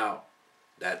 now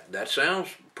that sounds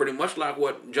pretty much like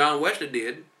what John Wesley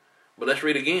did, but let's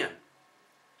read again.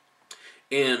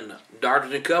 In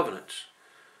Doctrines and Covenants,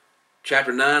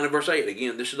 chapter 9 and verse 8,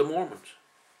 again, this is the Mormons,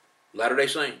 Latter-day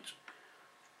Saints.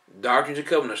 Doctrines and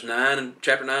Covenants,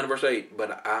 chapter 9 and verse 8,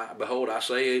 but behold, I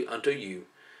say unto you,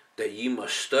 that ye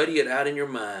must study it out in your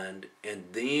mind, and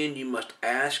then you must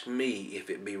ask me if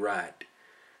it be right.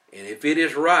 And if it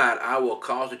is right, I will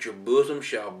cause that your bosom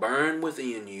shall burn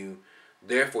within you,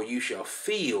 therefore you shall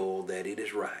feel that it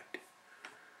is right.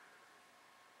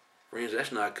 Friends,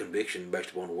 that's not conviction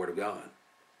based upon the Word of God.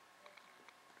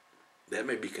 That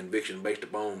may be conviction based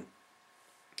upon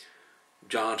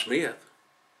Joseph Smith,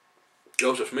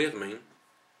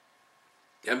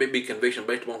 That may be conviction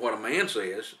based upon what a man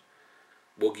says.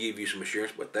 Will give you some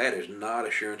assurance, but that is not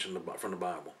assurance from the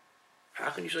Bible. How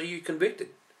can you say you're convicted?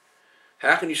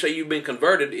 How can you say you've been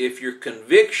converted if your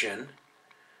conviction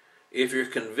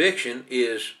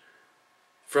is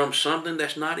from something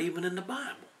that's not even in the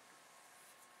Bible?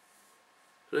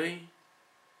 See?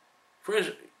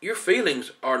 Friends, your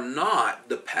feelings are not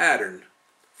the pattern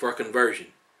for conversion.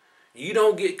 You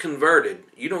don't get converted.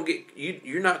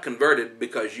 You're not converted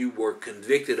because you were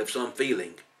convicted of some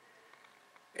feeling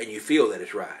and you feel that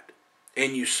it's right.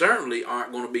 And you certainly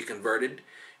aren't going to be converted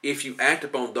if you act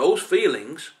upon those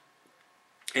feelings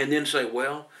and then say,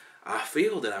 well, I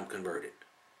feel that I'm converted.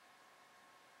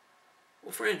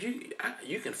 Well, friends,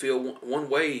 you can feel one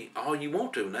way all you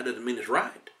want to, and that doesn't mean it's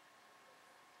right.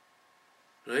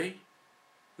 See?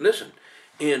 Listen,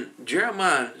 in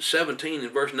Jeremiah 17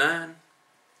 and verse 9,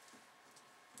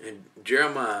 in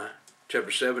Jeremiah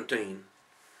chapter 17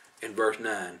 and verse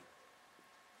 9,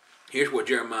 here's what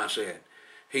Jeremiah said.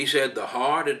 He said, the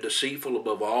heart is deceitful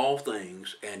above all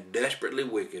things and desperately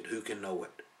wicked. Who can know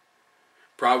it?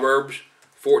 Proverbs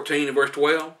 14 and verse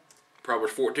 12.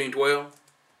 Proverbs 14:12.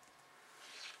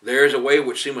 There is a way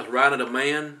which seemeth right unto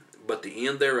man, but the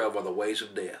end thereof are the ways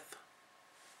of death.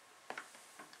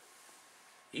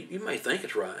 You may think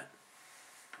it's right.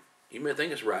 You may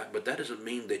think it's right, but that doesn't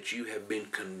mean that you have been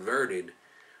converted,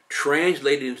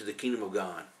 translated into the kingdom of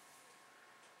God,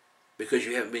 because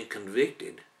you haven't been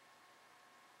convicted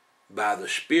by the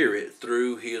Spirit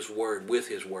through His Word, with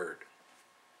His Word.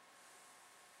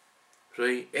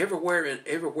 See, everywhere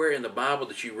in the Bible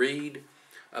that you read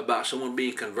about someone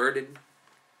being converted,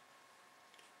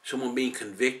 someone being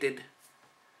convicted,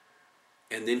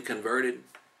 and then converted,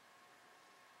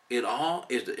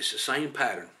 it's the same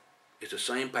pattern. It's the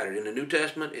same pattern. In the New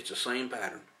Testament, it's the same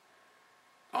pattern.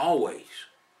 Always.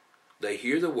 They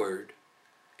hear the Word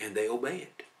and they obey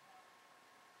it.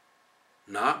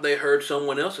 Not they heard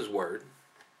someone else's word,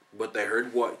 but they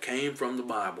heard what came from the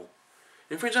Bible.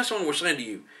 And friends, that's what we're saying to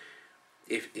you.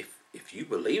 If you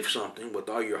believe something with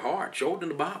all your heart, show it in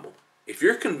the Bible. If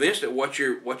you're convinced that what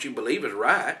you believe is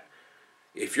right,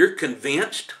 if you're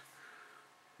convinced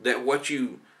that what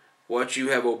you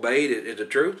have obeyed is the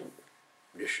truth,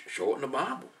 just show it in the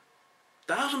Bible.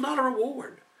 $1,000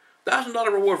 reward.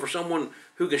 $1,000 reward for someone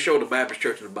who can show the Baptist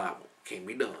church in the Bible. Can't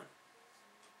be done.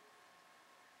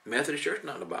 Methodist church,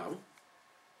 not in the Bible.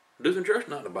 Lutheran church,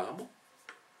 not in the Bible.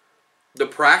 The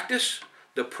practices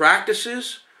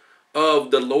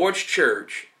of the Lord's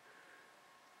church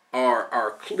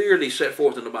are clearly set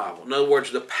forth in the Bible. In other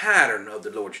words, the pattern of the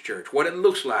Lord's church, what it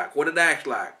looks like, what it acts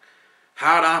like,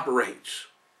 how it operates.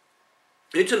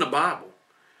 It's in the Bible.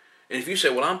 And if you say,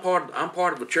 well, I'm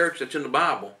part of a church that's in the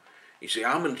Bible, you say,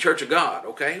 I'm in the Church of God.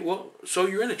 Okay, well, so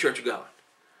you're in the Church of God.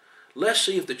 Let's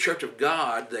see if the Church of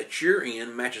God that you're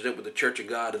in matches up with the Church of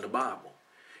God in the Bible.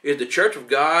 Is the Church of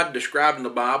God described in the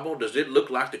Bible, does it look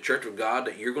like the Church of God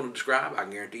that you're going to describe? I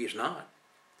guarantee it's not.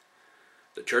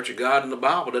 The Church of God in the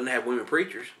Bible doesn't have women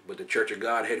preachers, but the Church of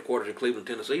God headquarters in Cleveland,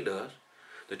 Tennessee does.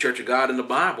 The Church of God in the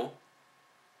Bible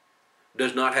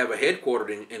does not have a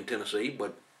headquartered in Tennessee,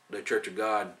 but the Church of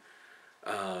God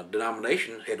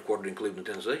denomination headquartered in Cleveland,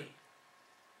 Tennessee.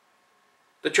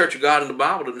 The Church of God in the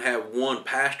Bible doesn't have one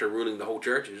pastor ruling the whole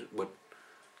churches, but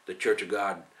the Church of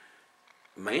God,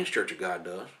 Man's Church of God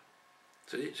does.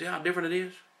 See how different it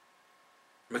is?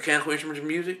 Mechanical instruments and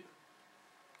music,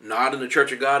 not in the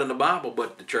Church of God in the Bible,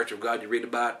 but the Church of God you read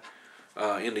about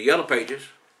in the Yellow Pages,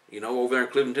 over there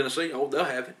in Cleveland, Tennessee. Oh, they'll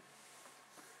have it.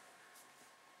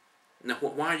 Now,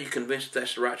 why are you convinced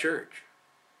that's the right church?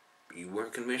 You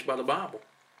weren't convinced by the Bible.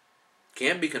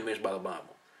 Can't be convinced by the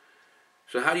Bible.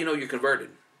 So how do you know you're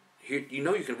converted? You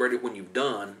know you're converted when you've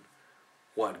done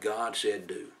what God said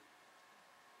do.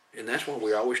 And that's what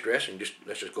we're always stressing.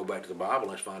 Let's just go back to the Bible.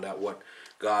 Let's find out what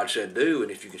God said do. And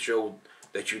if you can show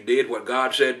that you did what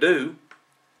God said do,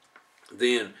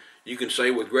 then you can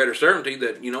say with greater certainty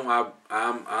that,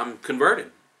 I'm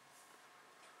converted.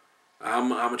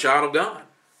 I'm a child of God.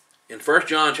 In 1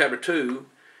 John chapter 2,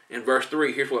 in verse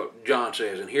 3, here's what John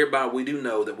says, and hereby we do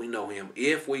know that we know him,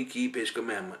 if we keep his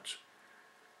commandments.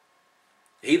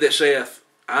 He that saith,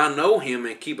 I know him,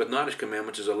 and keepeth not his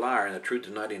commandments, is a liar, and the truth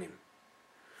is not in him.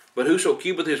 But whoso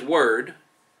keepeth his word,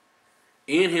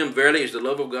 in him verily is the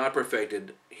love of God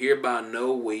perfected. Hereby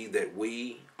know we that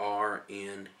we are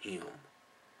in him.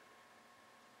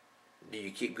 Do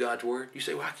you keep God's word? You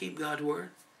say, well, I keep God's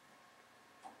word.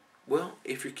 Well,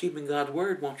 if you're keeping God's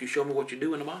word, won't you show me what you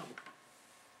do in the Bible?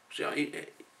 See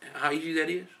how easy that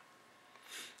is?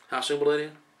 How simple that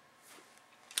is?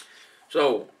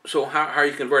 So how are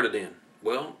you converted then?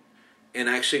 Well, in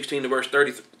Acts 16 verse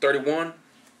 31,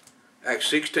 Acts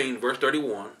 16 verse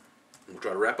 31, we'll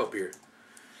try to wrap up here.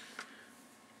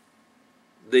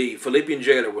 The Philippian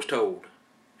jailer was told,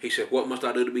 he said, what must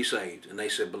I do to be saved? And they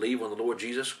said, believe on the Lord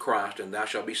Jesus Christ, and thou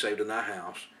shalt be saved in thy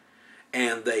house.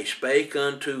 And they spake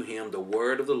unto him the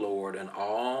word of the Lord, and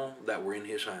all that were in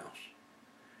his house.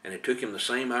 And it took him the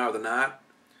same hour of the night,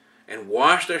 and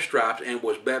washed their stripes, and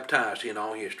was baptized, he and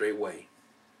all his straightway.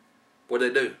 What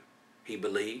did they do? He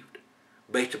believed,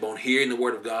 based upon hearing the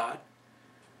word of God.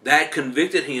 That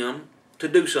convicted him to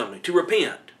do something, to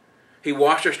repent. He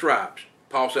washed their stripes.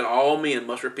 Paul said all men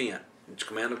must repent. It's a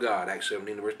command of God, Acts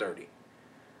 17 verse 30.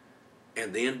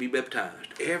 And then be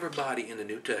baptized. Everybody in the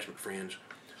New Testament, friends,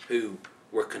 who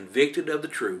were convicted of the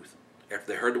truth after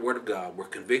they heard the word of God, were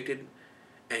convicted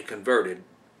and converted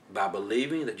by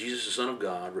believing that Jesus is the Son of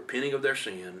God, repenting of their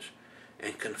sins,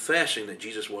 and confessing that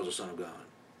Jesus was the Son of God.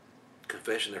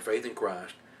 Confessing their faith in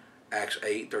Christ, Acts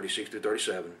 8, 36 through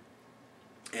 37.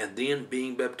 And then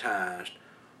being baptized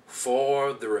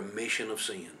for the remission of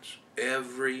sins.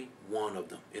 Every one of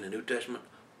them in the New Testament,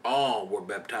 all were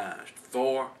baptized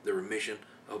for the remission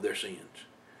of their sins.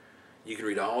 You can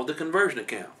read all the conversion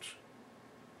accounts.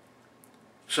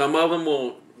 Some of them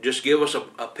will just give us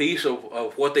a piece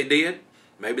of what they did.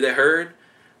 Maybe they heard,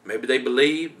 maybe they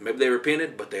believed, maybe they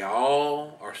repented, but they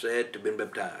all are said to have been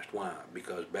baptized. Why?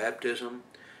 Because baptism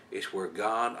is where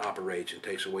God operates and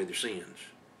takes away their sins.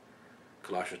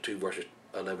 Colossians 2 verses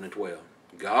 11 and 12.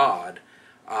 God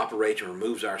operates and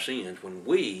removes our sins when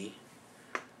we,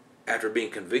 after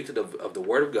being convicted of the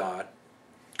Word of God,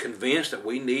 convinced that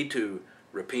we need to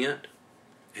repent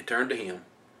and turn to Him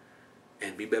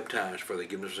and be baptized for the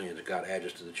forgiveness of sins, that God adds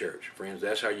us to the church. Friends,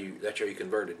 that's how you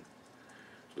converted.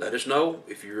 Let us know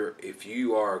if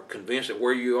you are convinced that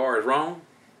where you are is wrong.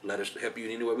 Let us help you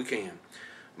in any way we can.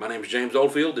 My name is James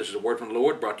Oldfield. This is a Word from the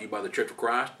Lord brought to you by the Church of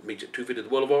Christ. Meets at 250 The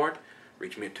Boulevard.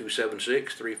 Reach me at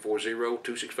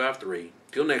 276-340-2653.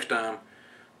 Till next time,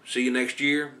 see you next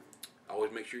year.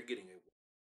 Always make sure you're getting it.